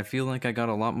great. And I feel like I got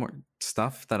a lot more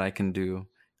stuff that I can do.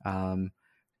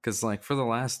 Because like for the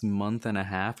last month and a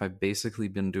half, I've basically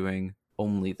been doing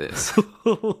only this.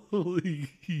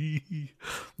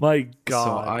 My God.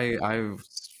 So I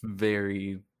was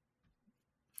very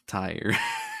tired.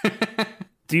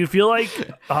 Do you feel like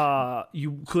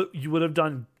you would have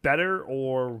done better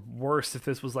or worse if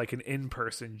this was like an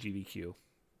in-person GDQ?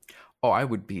 Oh, I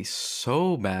would be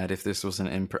so bad if this was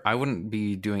an I wouldn't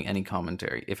be doing any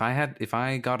commentary. If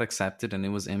I got accepted and it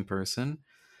was in person,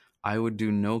 I would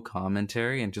do no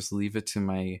commentary and just leave it to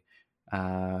my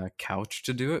couch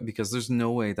to do it because there's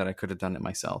no way that I could have done it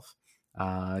myself.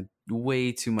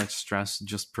 Way too much stress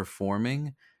just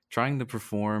performing, trying to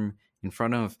perform in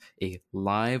front of a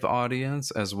live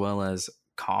audience as well as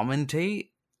commentate.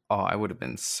 Oh, I would have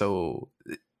been so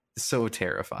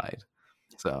terrified.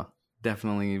 So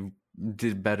definitely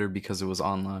did better because it was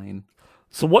online.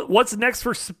 So what's next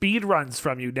for speed runs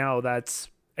from you now that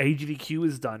AGDQ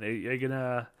is done? Are you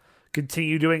gonna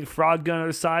continue doing Frog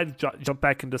Gunner side, jump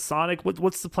back into Sonic?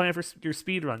 What's the plan for your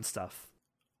speed run stuff?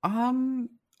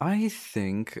 I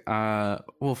think,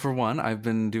 well, for one, I've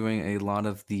been doing a lot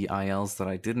of the ILs that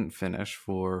I didn't finish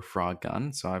for Frog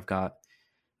Gun. So I've got,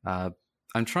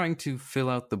 I'm trying to fill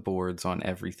out the boards on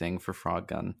everything for Frog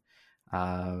Gun.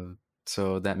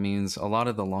 So that means a lot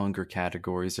of the longer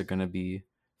categories are going to be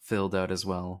filled out as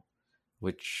well,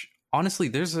 which honestly,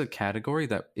 there's a category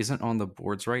that isn't on the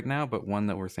boards right now, but one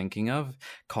that we're thinking of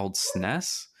called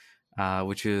SNES,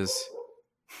 which is...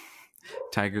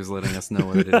 Tiger's letting us know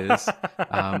what it is.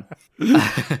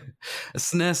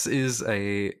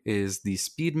 SNES is the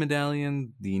speed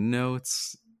medallion, the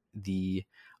notes, the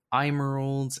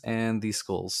emeralds, and the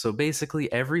skulls. So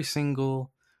basically, every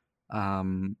single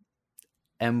emblem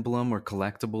or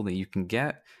collectible that you can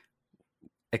get,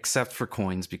 except for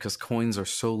coins, because coins are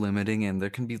so limiting, and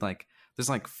there's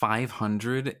like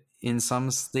 500 in some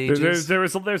stages.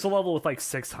 There's a level with like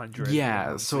 600.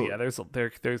 Yeah, so yeah, there's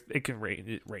it can range,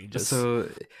 it ranges. So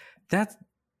that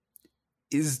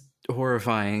is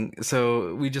horrifying.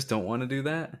 So we just don't want to do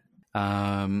that.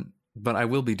 But I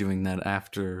will be doing that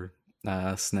after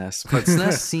SNES. But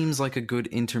SNES seems like a good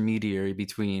intermediary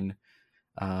between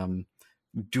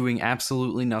doing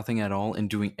absolutely nothing at all and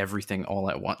doing everything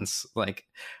all at once. Like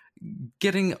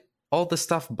getting all the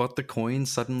stuff but the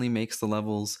coins suddenly makes the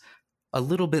levels a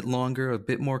little bit longer, a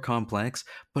bit more complex,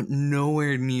 but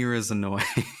nowhere near as annoying.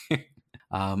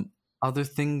 Other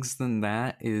things than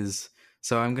that is,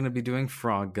 so I'm going to be doing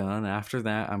Frog Gun. After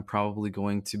that, I'm probably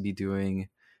going to be doing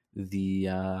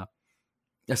the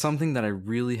something that I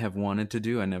really have wanted to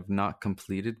do and have not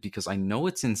completed because I know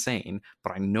it's insane,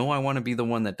 but I know I want to be the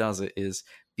one that does it, is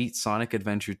beat Sonic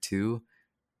Adventure 2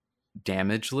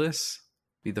 damageless.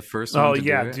 Be the first one to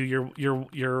do it. Do your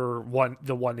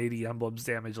the 180 emblems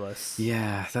damageless.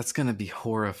 Yeah, that's gonna be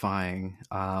horrifying.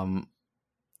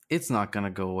 It's not gonna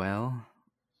go well.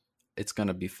 It's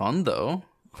gonna be fun though.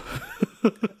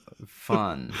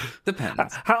 Fun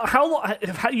depends. How long?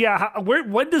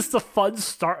 When does the fun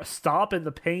stop and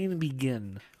the pain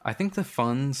begin? I think the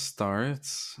fun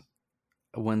starts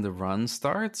when the run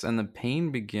starts, and the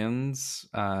pain begins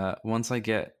once I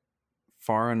get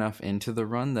far enough into the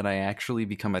run that I actually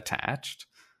become attached.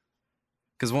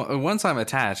 Because once I'm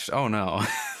attached, oh no.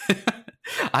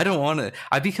 I don't want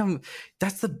to.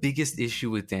 That's the biggest issue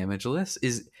with damageless,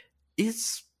 is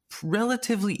it's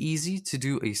relatively easy to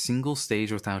do a single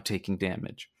stage without taking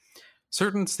damage.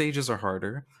 Certain stages are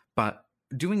harder, But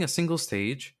doing a single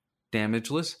stage,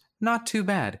 damageless, not too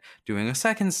bad. Doing a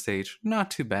second stage,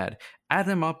 not too bad. Add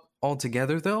them up all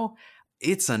together, though,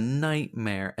 it's a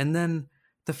nightmare. And then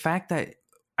the fact that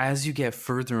as you get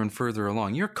further and further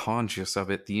along, you're conscious of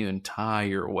it the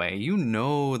entire way. You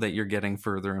know that you're getting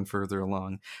further and further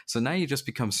along. So now you just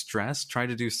become stressed, try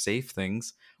to do safe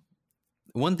things.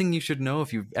 One thing you should know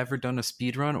if you've ever done a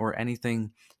speedrun or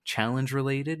anything challenge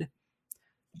related,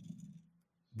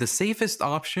 the safest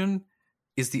option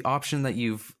is the option that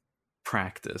you've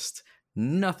practiced.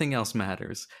 Nothing else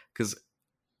matters. Because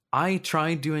I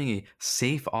tried doing a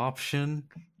safe option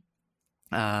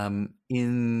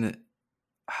in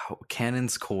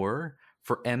Cannon's Core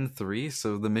for M3,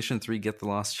 so the Mission 3 Get the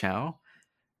Lost Chow.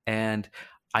 And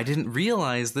I didn't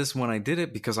realize this when I did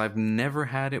it because I've never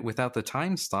had it without the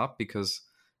time stop, because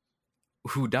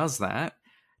who does that?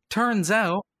 Turns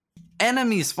out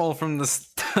enemies fall from the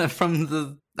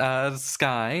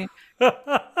sky,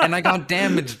 and I got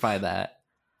damaged by that.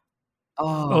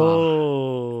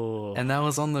 Oh. And that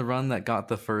was on the run that got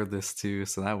the furthest too,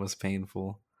 so that was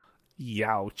painful.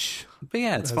 Youch. But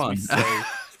yeah, it's fun.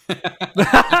 But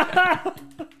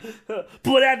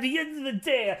at the end of the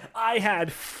day, I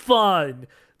had fun.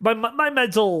 My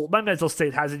mental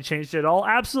state hasn't changed at all.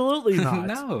 Absolutely not.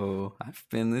 No, I've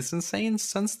been this insane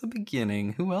since the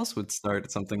beginning. Who else would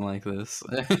start something like this?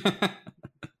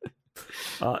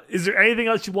 Is there anything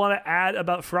else you want to add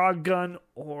about Frog Gun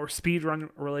or speedrun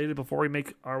related before we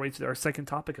make our way to our second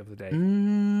topic of the day?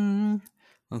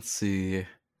 Let's see.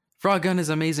 Frog Gun is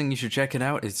amazing. You should check it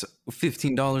out. It's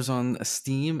 $15 on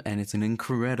Steam, and it's an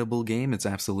incredible game. It's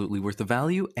absolutely worth the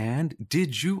value. And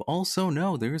did you also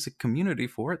know there is a community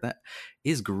for it that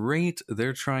is great?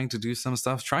 They're trying to do some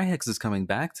stuff. Trihex is coming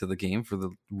back to the game for the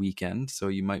weekend, so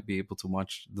you might be able to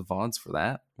watch the VODs for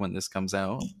that when this comes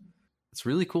out. It's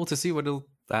really cool to see what he'll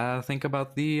think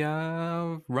about the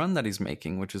run that he's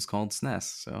making, which is called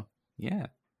SNES. So, yeah.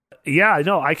 Yeah,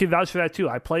 no, I can vouch for that too.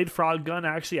 I played Frog Gun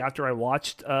actually after I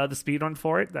watched the speedrun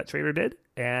for it that Trader did,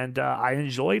 and I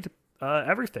enjoyed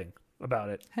everything about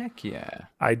it. Heck yeah.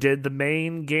 I did the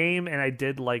main game, and I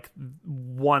did like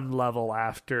one level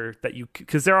after that,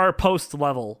 because there are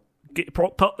post-level.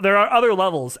 There are other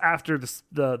levels after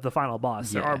the final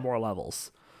boss. There are more levels.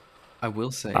 I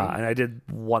will say. And I did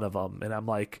one of them, and I'm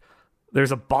like,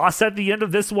 there's a boss at the end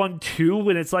of this one too,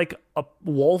 and it's like a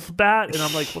wolf bat, and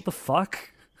I'm like, what the fuck?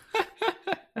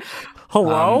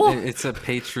 Hello? It's a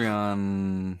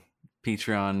Patreon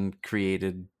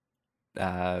created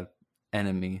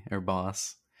enemy or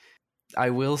boss.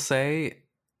 I will say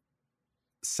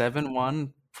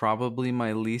 7-1 probably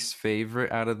my least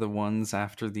favorite out of the ones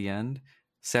after the end.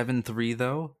 7-3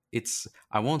 though,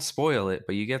 I won't spoil it,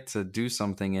 but you get to do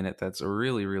something in it that's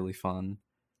really, really fun.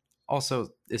 Also,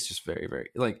 it's just very, very,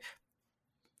 like,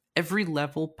 every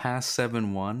level past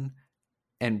 7-1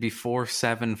 and before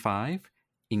 7-5,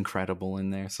 incredible in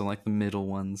there. So, like, the middle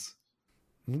ones.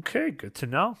 Okay, good to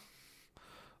know.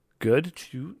 Good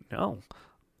to know.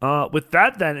 With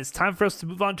that, then, it's time for us to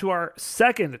move on to our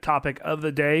second topic of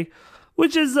the day,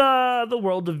 which is the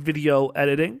world of video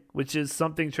editing, which is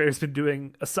something Trader's been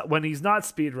doing when he's not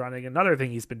speedrunning, another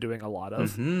thing he's been doing a lot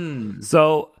of. Mm-hmm.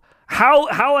 So,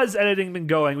 how has editing been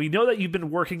going? We know that you've been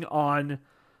working on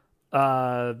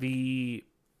the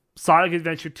Sonic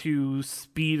Adventure 2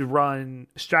 speedrun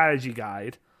strategy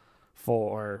guide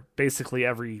for basically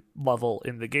every level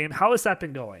in the game. How has that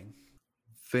been going?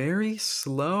 Very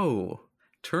slow.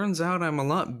 Turns out I'm a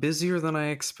lot busier than I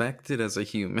expected as a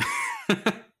human.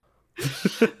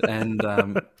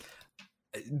 And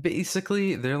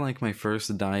basically, they're like my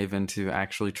first dive into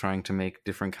actually trying to make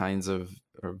different kinds of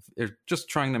just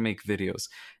trying to make videos.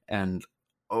 And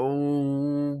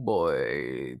oh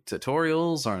boy,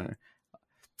 tutorials are...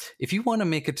 If you want to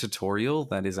make a tutorial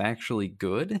that is actually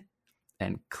good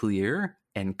and clear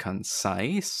and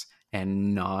concise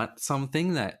and not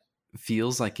something that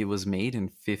feels like it was made in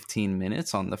 15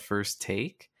 minutes on the first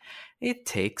take, it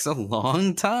takes a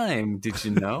long time. Did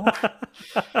you know?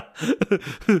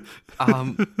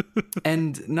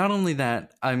 And not only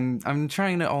that, I'm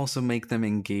trying to also make them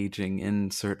engaging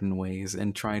in certain ways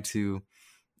and try to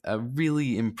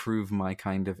really improve my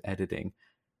kind of editing.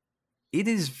 It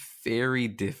is very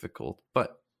difficult,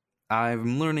 but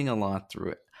I'm learning a lot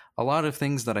through it. A lot of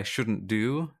things that I shouldn't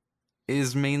do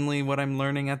is mainly what I'm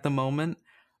learning at the moment,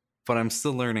 but I'm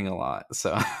still learning a lot.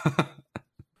 So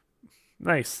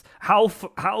nice. How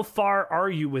far are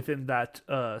you within that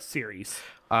series?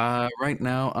 Right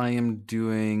now I am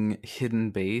doing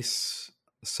Hidden Base.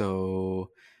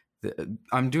 So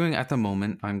I'm doing at the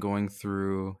moment, I'm going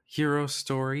through Hero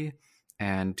Story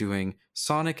and doing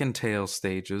Sonic and Tails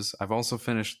stages. I've also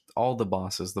finished all the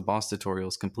bosses. The boss tutorial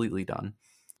is completely done.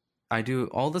 I do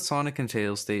all the Sonic and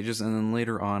Tails stages, and then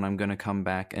later on I'm going to come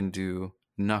back and do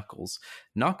Knuckles.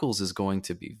 Knuckles is going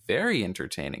to be very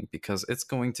entertaining because it's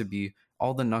going to be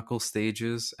all the Knuckles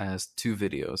stages as 2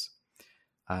 videos.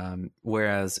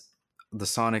 Whereas the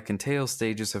Sonic and Tails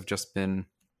stages have just been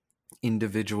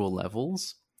individual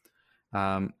levels.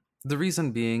 The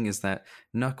reason being is that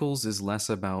Knuckles is less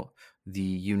about the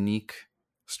unique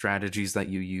strategies that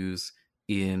you use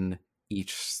in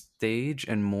each stage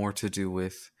and more to do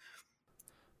with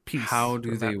how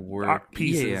do they work,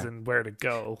 pieces and where to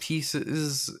go.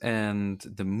 Pieces and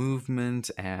the movement,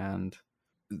 and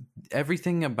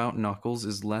everything about Knuckles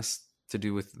is less to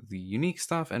do with the unique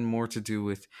stuff and more to do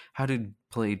with how to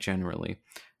play generally.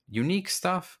 Unique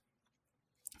stuff,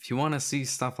 if you want to see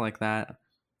stuff like that,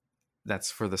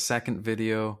 that's for the second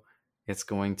video. It's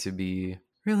going to be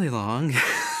really long.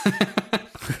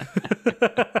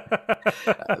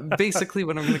 Basically,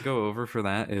 what I'm going to go over for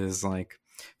that is like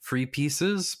free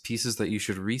pieces that you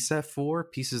should reset for,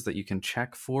 pieces that you can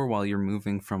check for while you're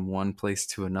moving from one place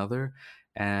to another,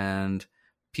 and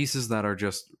pieces that are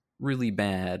just really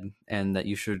bad and that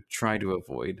you should try to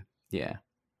avoid. Yeah.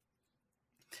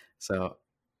 So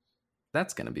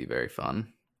that's going to be very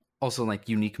fun. Also, like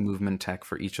unique movement tech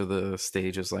for each of the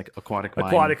stages, like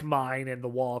Aquatic Mine and the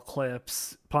wall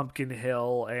clips, Pumpkin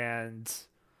Hill, and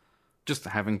just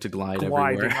having to gliding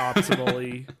everywhere.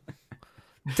 Optimally.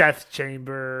 Death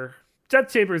Chamber. I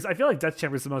feel like Death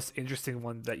Chamber is the most interesting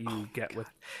one that you get with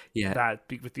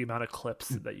with the amount of clips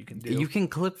that you can do. You can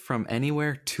clip from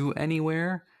anywhere to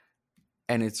anywhere,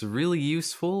 and it's really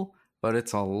useful, but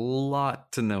it's a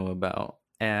lot to know about.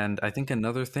 And I think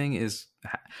another thing is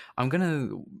I'm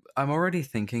already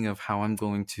thinking of how I'm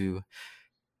going to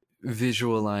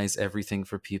visualize everything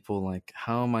for people. Like,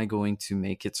 how am I going to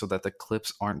make it so that the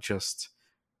clips aren't just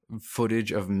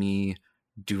footage of me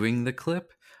doing the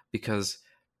clip? Because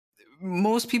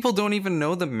most people don't even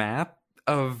know the map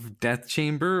of Death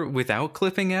Chamber without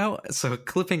clipping out. So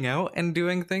clipping out and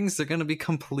doing things, they're going to be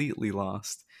completely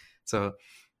lost. So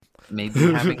maybe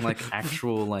having like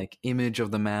actual like image of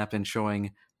the map and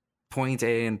showing point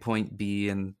A and point B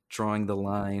and drawing the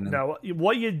line. No,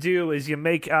 what you do is you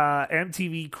make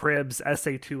MTV Cribs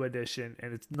SA2 edition,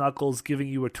 and it's Knuckles giving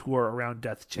you a tour around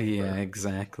Death Chamber. Yeah,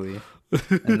 exactly.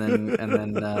 and then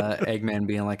Eggman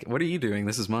being like, "What are you doing?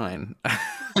 This is mine."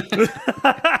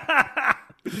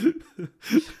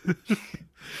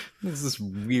 There's this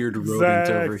weird rodent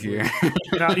over here.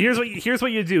 Now, here's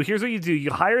what you do.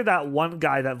 You hire that one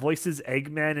guy that voices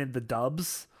Eggman in the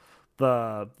dubs,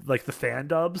 the fan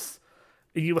dubs,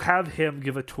 and you have him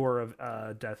give a tour of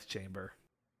Death Chamber.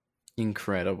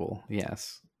 Incredible.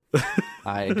 Yes.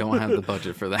 I don't have the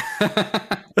budget for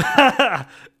that.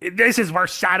 This is where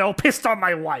Shadow pissed on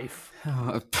my wife.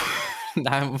 And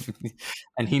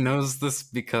he knows this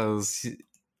because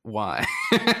why?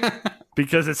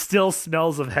 Because it still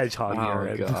smells of hedgehog.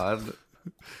 Oh God!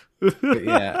 But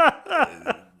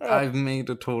yeah, I've made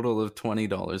a total of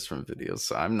 $20 from videos,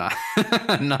 so I'm not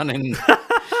in.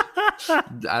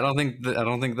 I don't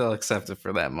think they'll accept it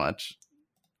for that much.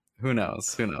 Who knows?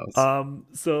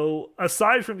 So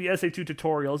aside from the SA2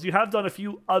 tutorials, you have done a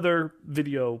few other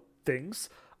video things.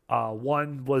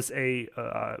 One was I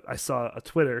saw a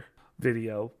Twitter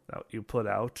video that you put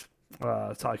out.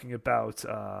 Talking about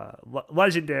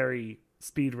legendary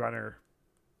speedrunner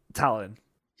Talon.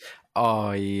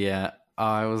 Oh yeah,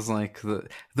 I was like the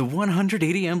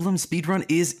 180 emblem speedrun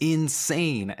is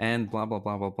insane and blah blah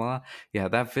blah blah blah. Yeah,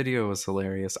 that video was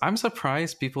hilarious. I'm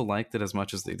surprised people liked it as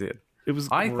much as they did. It was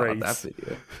great. I thought that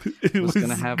video was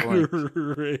gonna have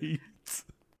great.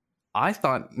 I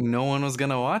thought no one was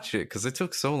gonna watch it because it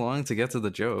took so long to get to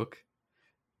the joke.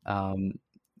 And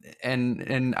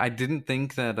I didn't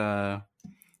think that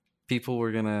people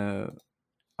were gonna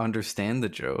understand the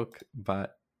joke,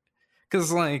 but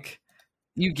because like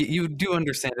you do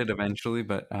understand it eventually,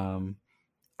 but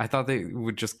I thought they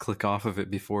would just click off of it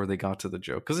before they got to the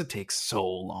joke because it takes so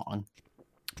long.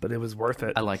 But it was worth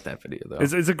it. I like that video though.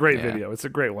 It's a great video. It's a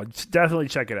great one. Definitely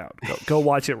check it out. Go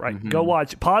watch it. Right. Mm-hmm. Go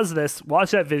watch. Pause this.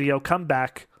 Watch that video. Come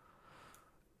back,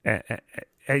 and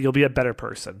you'll be a better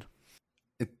person.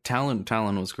 Talon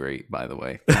was great, by the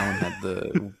way. Talon had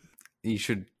the. You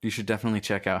should definitely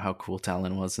check out how cool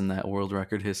Talon was in that world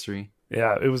record history.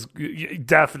 Yeah, it was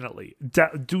definitely.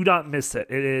 Do not miss it.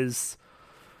 It is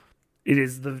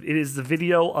the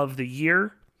video of the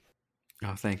year.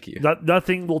 Oh, thank you.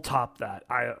 Nothing will top that.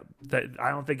 I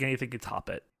don't think anything can top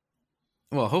it.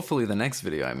 Well, hopefully the next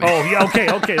video I make. Oh yeah,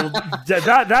 okay. Well,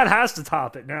 that has to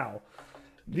top it now.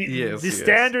 The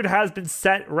standard has been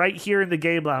set right here in the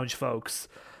Game Lounge, folks.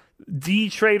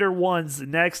 D-Trader 1's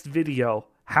next video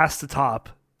has to top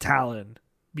Talon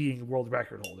being world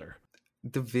record holder.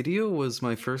 The video was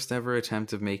my first ever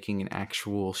attempt of making an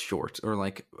actual short, or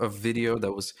like a video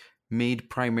that was made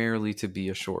primarily to be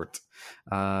a short.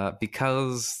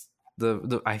 Because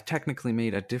I technically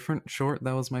made a different short.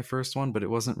 That was my first one, but it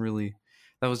wasn't really,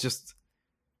 that was just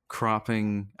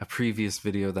cropping a previous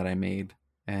video that I made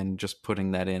and just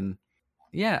putting that in.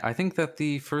 Yeah, I think that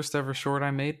the first ever short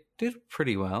I made did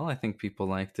pretty well. I think people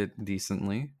liked it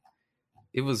decently.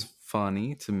 It was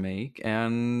funny to make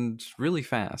and really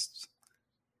fast.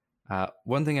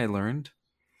 One thing I learned,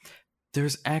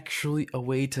 there's actually a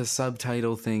way to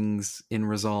subtitle things in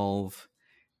Resolve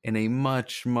in a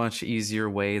much, much easier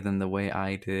way than the way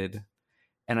I did.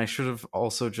 And I should have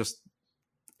also just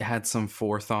had some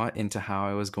forethought into how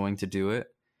I was going to do it.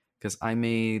 Because I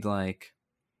made like,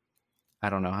 I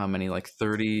don't know how many, like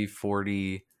 30,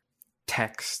 40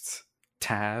 text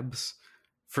tabs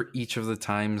for each of the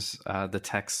times the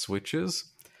text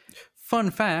switches.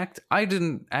 Fun fact, I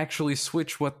didn't actually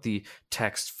switch what the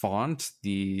text font,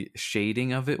 the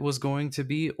shading of it was going to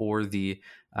be, or the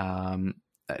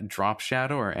drop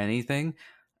shadow or anything.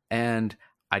 And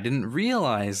I didn't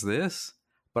realize this,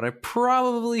 but I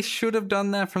probably should have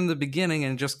done that from the beginning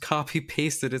and just copy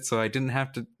pasted it so I didn't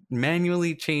have to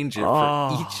manually change it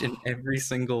for each and every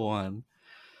single one.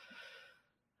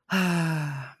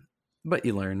 But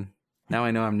you learn. Now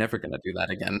I know I'm never going to do that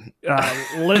again.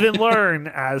 Live and learn,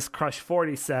 as Crush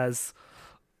 40 says.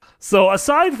 So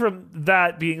aside from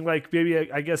that being like maybe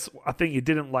I guess a thing you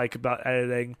didn't like about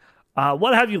editing,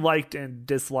 what have you liked and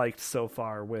disliked so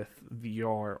far with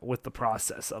the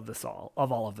process of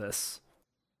all of this?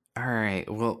 All right.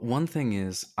 Well, one thing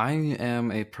is I am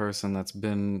a person that's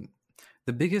been,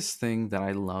 the biggest thing that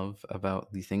I love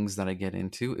about the things that I get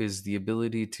into is the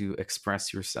ability to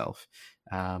express yourself,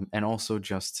 and also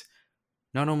just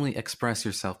not only express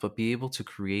yourself, but be able to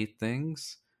create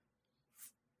things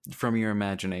from your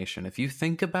imagination. If you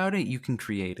think about it, you can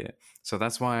create it. So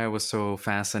that's why I was so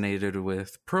fascinated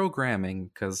with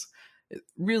programming, because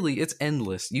really it's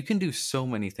endless. You can do so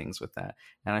many things with that.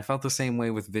 And I felt the same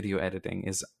way with video editing,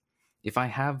 is if I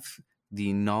have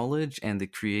the knowledge and the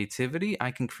creativity,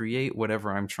 I can create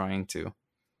whatever I'm trying to.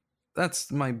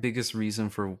 That's my biggest reason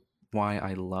for why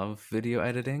I love video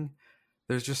editing.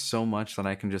 There's just so much that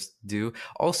I can just do.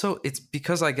 Also, it's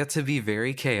because I get to be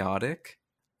very chaotic.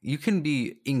 You can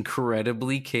be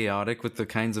incredibly chaotic with the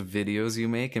kinds of videos you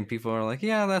make, and people are like,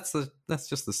 yeah, that's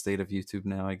just the state of YouTube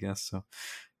now, I guess. So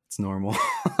it's normal.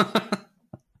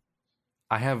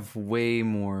 I have way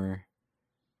more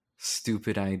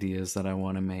stupid ideas that I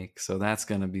want to make, so that's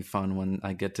going to be fun when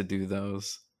I get to do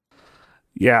those.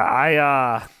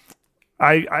 Yeah,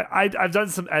 I've done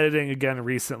some editing again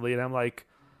recently, and I'm like,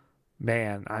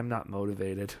 man, I'm not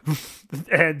motivated.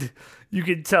 And you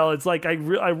can tell it's like I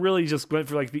really just went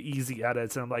for like the easy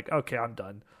edits, and I'm like, okay, I'm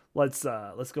done. Let's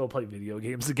go play video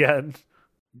games again.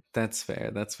 That's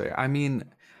fair. I mean,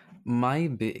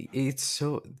 it's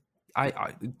so,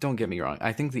 I don't get me wrong.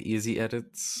 I think the easy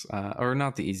edits, or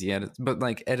not the easy edits, but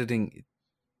like editing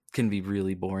can be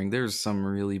really boring. There's some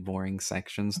really boring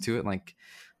sections to it, like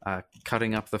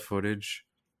cutting up the footage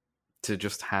to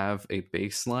just have a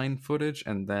baseline footage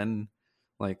and then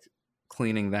like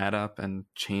cleaning that up and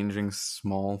changing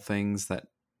small things that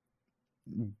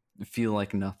feel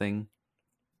like nothing.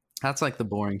 That's like the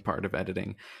boring part of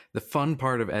editing. The fun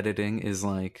part of editing is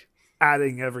like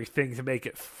adding everything to make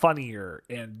it funnier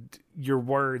and your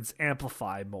words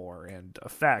amplify more, and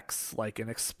effects like an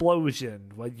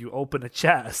explosion when you open a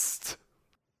chest.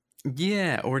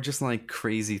 Yeah, or just like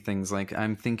crazy things. Like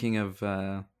I'm thinking of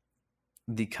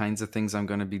the kinds of things I'm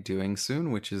going to be doing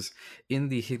soon, which is in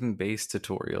the hidden base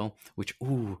tutorial, which,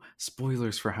 ooh,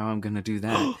 spoilers for how I'm going to do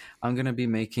that. I'm going to be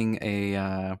making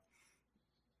a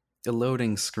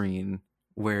loading screen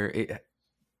where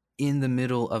in the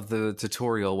middle of the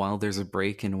tutorial, while there's a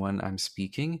break in when I'm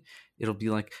speaking, it'll be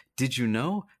like, did you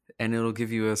know? And it'll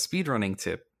give you a speedrunning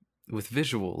tip with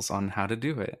visuals on how to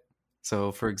do it.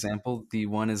 So, for example, the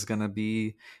one is going to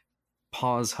be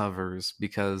pause hovers,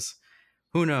 because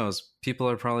who knows? People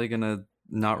are probably going to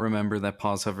not remember that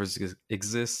pause hovers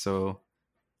exist, so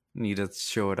need to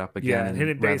show it up again. Yeah, and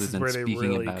hidden base is where they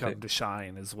really come to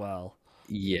shine as well.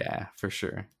 Yeah, for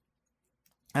sure.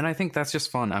 And I think that's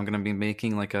just fun. I'm going to be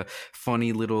making like a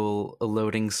funny little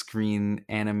loading screen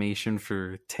animation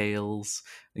for Tails,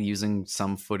 using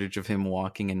some footage of him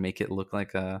walking and make it look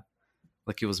like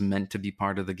it was meant to be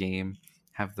part of the game.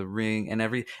 Have the ring and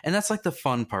that's like the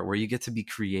fun part where you get to be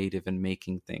creative and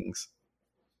making things.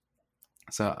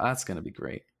 So that's going to be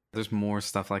great. There's more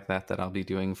stuff like that I'll be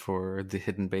doing for the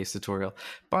hidden base tutorial,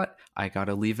 but I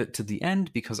gotta leave it to the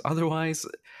end because otherwise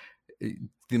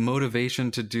the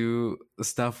motivation to do the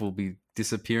stuff will be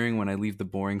disappearing when I leave the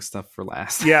boring stuff for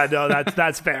last. Yeah, no,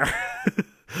 that's fair.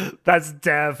 That's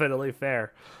definitely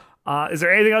fair. Is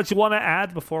there anything else you want to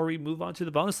add before we move on to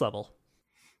the bonus level?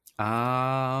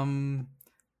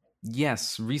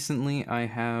 Yes, recently I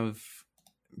have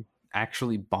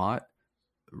actually bought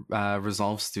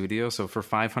Resolve Studio. So for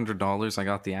 $500 I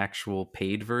got the actual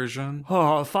paid version,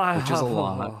 which is a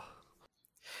lot.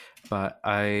 But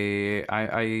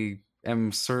I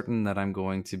am certain that I'm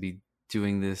going to be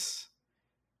doing this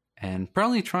and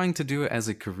probably trying to do it as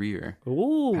a career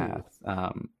path,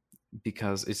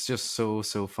 because it's just so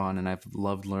fun and I've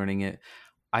loved learning it.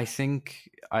 I think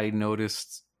I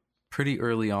noticed pretty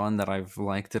early on that I've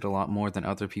liked it a lot more than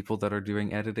other people that are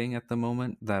doing editing at the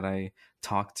moment that I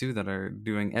talk to that are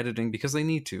doing editing because they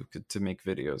need to make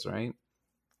videos, right?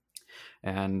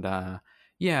 And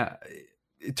yeah,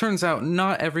 it turns out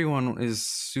not everyone is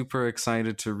super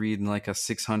excited to read like a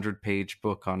 600-page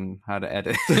book on how to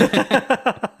edit.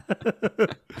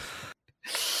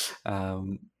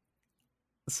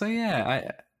 So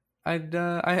yeah,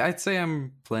 I'd say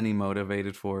I'm plenty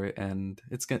motivated for it, and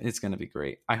it's gonna be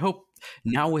great. I hope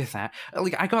now with that,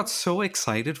 like I got so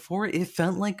excited for it. It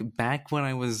felt like back when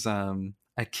I was a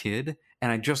kid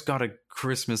and I just got a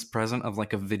Christmas present of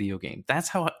like a video game.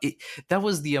 That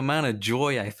was the amount of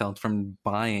joy I felt from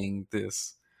buying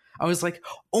this. I was like,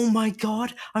 oh my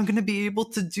God, I'm gonna be able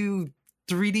to do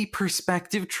 3D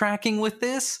perspective tracking with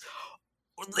this.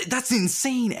 That's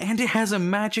insane. And it has a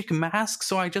magic mask,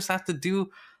 so I just have to do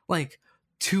like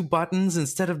 2 buttons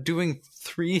instead of doing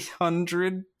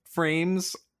 300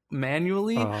 frames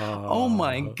manually. Oh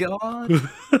my God.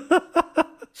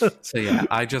 So yeah,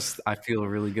 I feel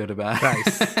really good about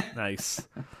it. Nice.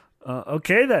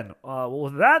 Okay then. Well,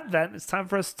 with that, then it's time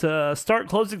for us to start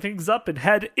closing things up and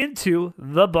head into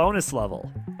the bonus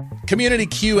level. Community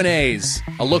Q&As,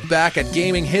 a look back at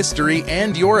gaming history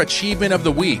and your achievement of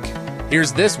the week.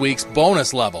 Here's this week's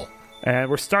bonus level. And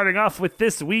we're starting off with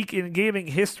this week in gaming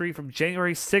history from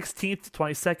January 16th to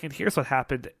 22nd. Here's what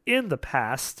happened in the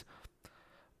past.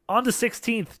 On the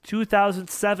 16th,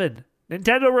 2007,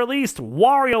 Nintendo released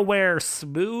WarioWare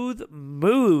Smooth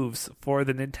Moves for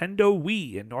the Nintendo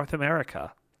Wii in North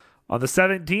America. On the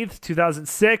 17th,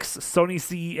 2006, Sony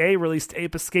CEA released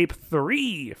Ape Escape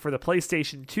 3 for the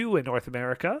PlayStation 2 in North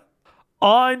America.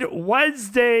 On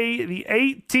Wednesday, the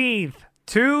 18th,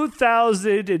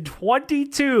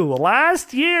 2022,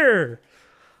 last year,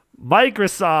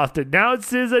 Microsoft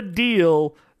announces a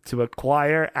deal to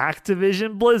acquire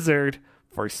Activision Blizzard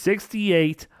for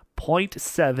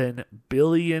 $68.7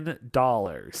 billion.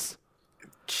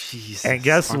 Jeez. And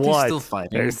guess what? Still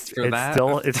fighting for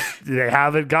that? They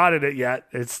haven't gotten it yet.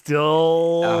 It's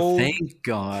still thank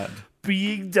God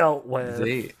being dealt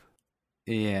with.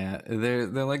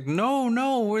 They're like,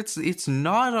 no, it's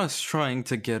not us trying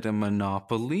to get a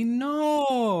monopoly.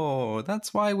 No,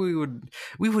 that's why we would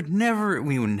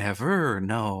never,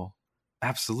 no,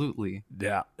 absolutely.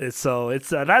 Yeah, it's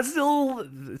that's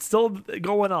still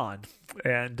going on,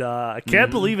 and I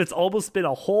can't believe it's almost been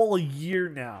a whole year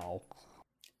now.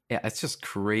 Yeah, it's just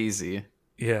crazy.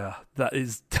 Yeah, that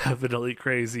is definitely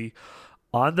crazy.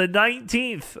 On the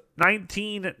 19th,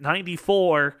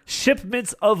 1994,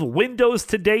 shipments of Windows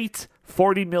to date,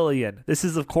 40 million. This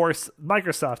is, of course,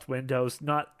 Microsoft Windows,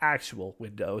 not actual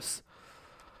Windows.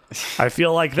 I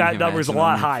feel like that number's a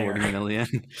lot higher. 40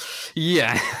 million.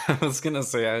 Yeah, I was going to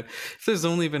say, if there's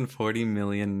only been 40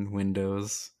 million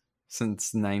Windows from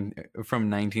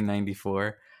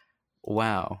 1994,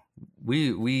 wow.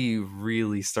 We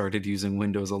really started using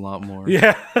Windows a lot more.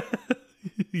 Yeah.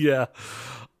 Yeah.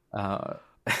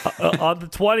 On the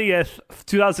 20th,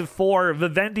 2004,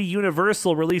 Vivendi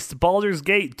Universal released Baldur's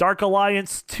Gate Dark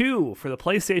Alliance 2 for the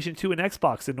PlayStation 2 and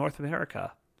Xbox in North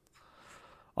America.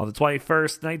 On the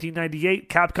 21st, 1998,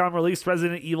 Capcom released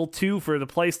Resident Evil 2 for the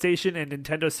PlayStation and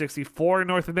Nintendo 64 in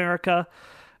North America.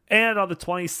 And on the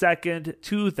 22nd,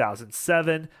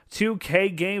 2007,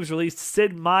 2K Games released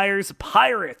Sid Meier's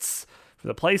Pirates for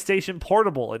the PlayStation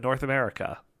Portable in North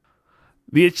America.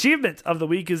 The achievement of the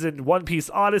week is in One Piece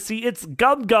Odyssey. It's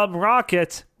Gum Gum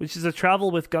Rocket, which is a travel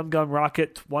with Gum Gum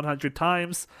Rocket 100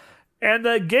 times. And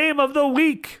the game of the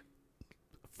week,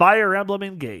 Fire Emblem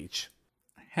Engage.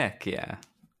 Heck yeah.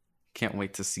 Can't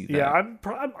wait to see that. Yeah, I'm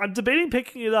debating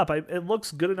picking it up. It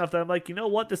looks good enough that I'm like, you know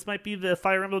what? This might be the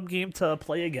Fire Emblem game to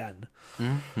play again.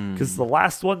 Because the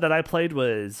last one that I played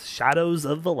was Shadows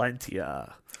of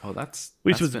Valentia. Oh,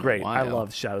 which was great. I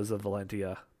loved Shadows of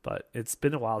Valentia. but it's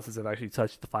been a while since I've actually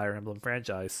touched the Fire Emblem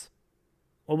franchise.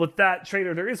 Well, with that,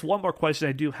 Trader, there is one more question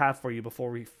I do have for you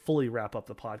before we fully wrap up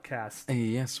the podcast.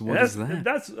 Yes, what is that?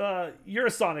 That's you're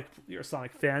a Sonic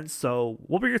fan, so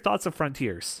what were your thoughts of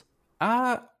Frontiers?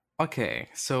 Okay,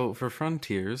 so for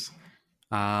Frontiers,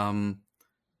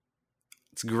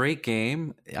 it's a great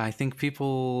game. I think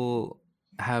people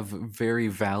have very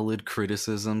valid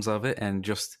criticisms of it, and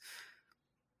just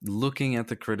looking at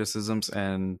the criticisms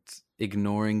and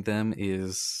ignoring them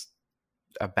is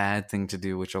a bad thing to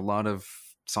do, which a lot of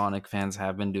Sonic fans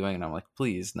have been doing, and I'm like,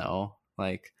 please, no.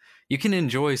 Like, you can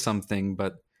enjoy something,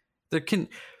 but there can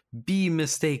be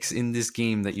mistakes in this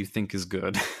game that you think is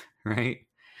good, right?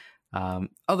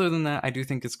 Other than that, I do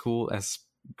think it's cool as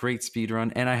great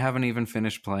speedrun, and I haven't even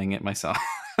finished playing it myself.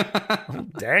 Oh,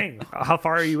 dang. How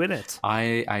far are you in it?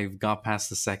 I've got past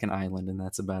the second island, and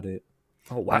that's about it.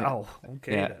 Oh, wow.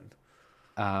 Okay,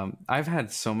 then. I've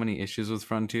had so many issues with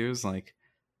Frontiers. Like,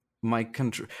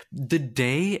 the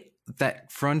day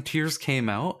that Frontiers came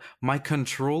out, my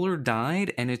controller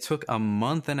died, and it took a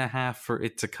month and a half for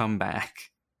it to come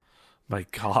back. My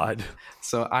God.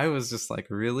 So I was just like,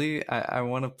 really? I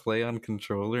want to play on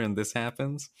controller, and this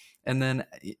happens? And then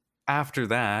after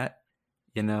that,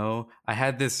 you know, I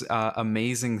had this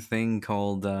amazing thing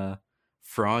called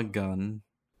Frog Gun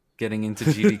getting into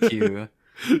GDQ.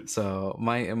 So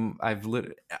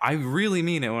I really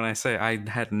mean it when I say I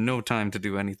had no time to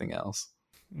do anything else.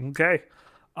 Okay.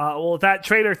 Well, with that,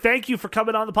 Trader, thank you for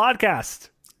coming on the podcast.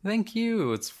 Thank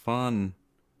you. It's fun.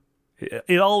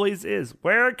 It always is.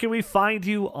 Where can we find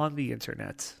you on the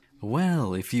internet?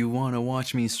 Well, if you want to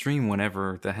watch me stream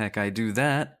whenever the heck I do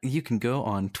that, you can go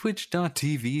on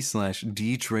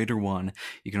twitch.tv/dtrader1.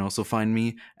 You can also find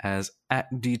me as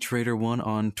 @dtrader1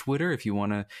 on Twitter if you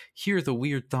want to hear the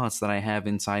weird thoughts that I have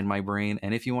inside my brain.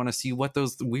 And if you want to see what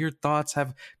those weird thoughts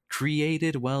have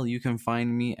created, well, you can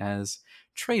find me as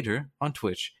Trader on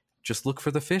Twitch. Just look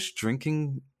for the fish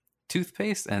drinking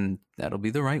toothpaste, and that'll be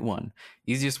the right one.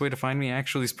 Easiest way to find me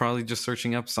actually is probably just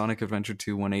searching up Sonic Adventure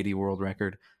 2 180 World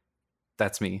Record.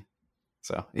 That's me.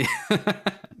 So yeah.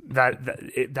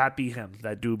 that be him.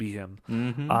 That do be him.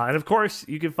 Mm-hmm. And of course,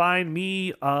 you can find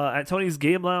me at Tony's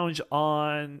Game Lounge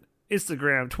on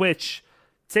Instagram, Twitch,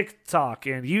 TikTok,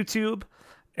 and YouTube,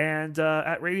 and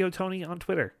at Radio Tony on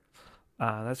Twitter.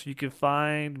 That's where you can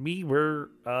find me.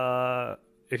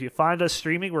 If you find us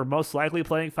streaming, we're most likely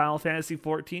playing Final Fantasy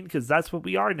XIV, because that's what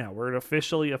we are now. We're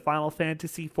officially a Final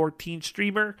Fantasy XIV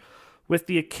streamer, with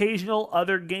the occasional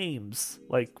other games.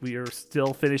 Like, we are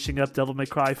still finishing up Devil May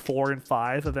Cry 4 and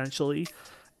 5 eventually.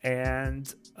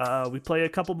 And we play a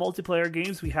couple multiplayer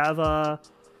games. We have a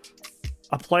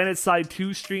PlanetSide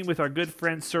 2 stream with our good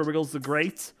friend Sir Wiggles the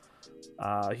Great.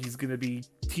 He's going to be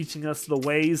teaching us the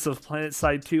ways of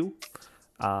PlanetSide 2.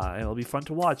 And it'll be fun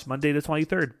to watch. Monday the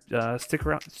 23rd. Stick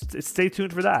around. Stay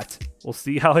tuned for that. We'll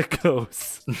see how it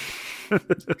goes.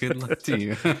 Good luck to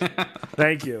you.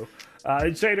 Thank you.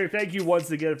 And Trader, thank you once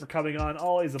again for coming on.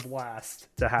 Always a blast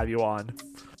to have you on.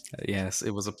 Yes, it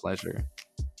was a pleasure.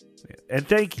 And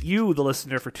thank you, the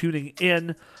listener, for tuning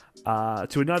in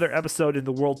to another episode in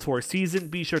the World Tour season.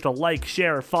 Be sure to like,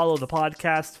 share, follow the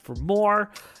podcast for more.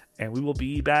 And we will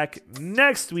be back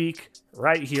next week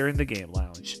right here in the Game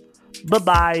Lounge.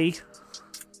 Bye-bye.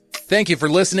 Thank you for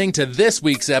listening to this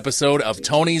week's episode of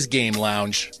Tony's Game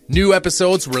Lounge. New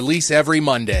episodes release every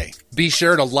Monday. Be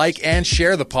sure to like and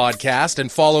share the podcast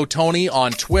and follow Tony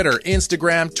on Twitter,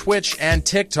 Instagram, Twitch, and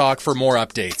TikTok for more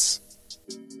updates.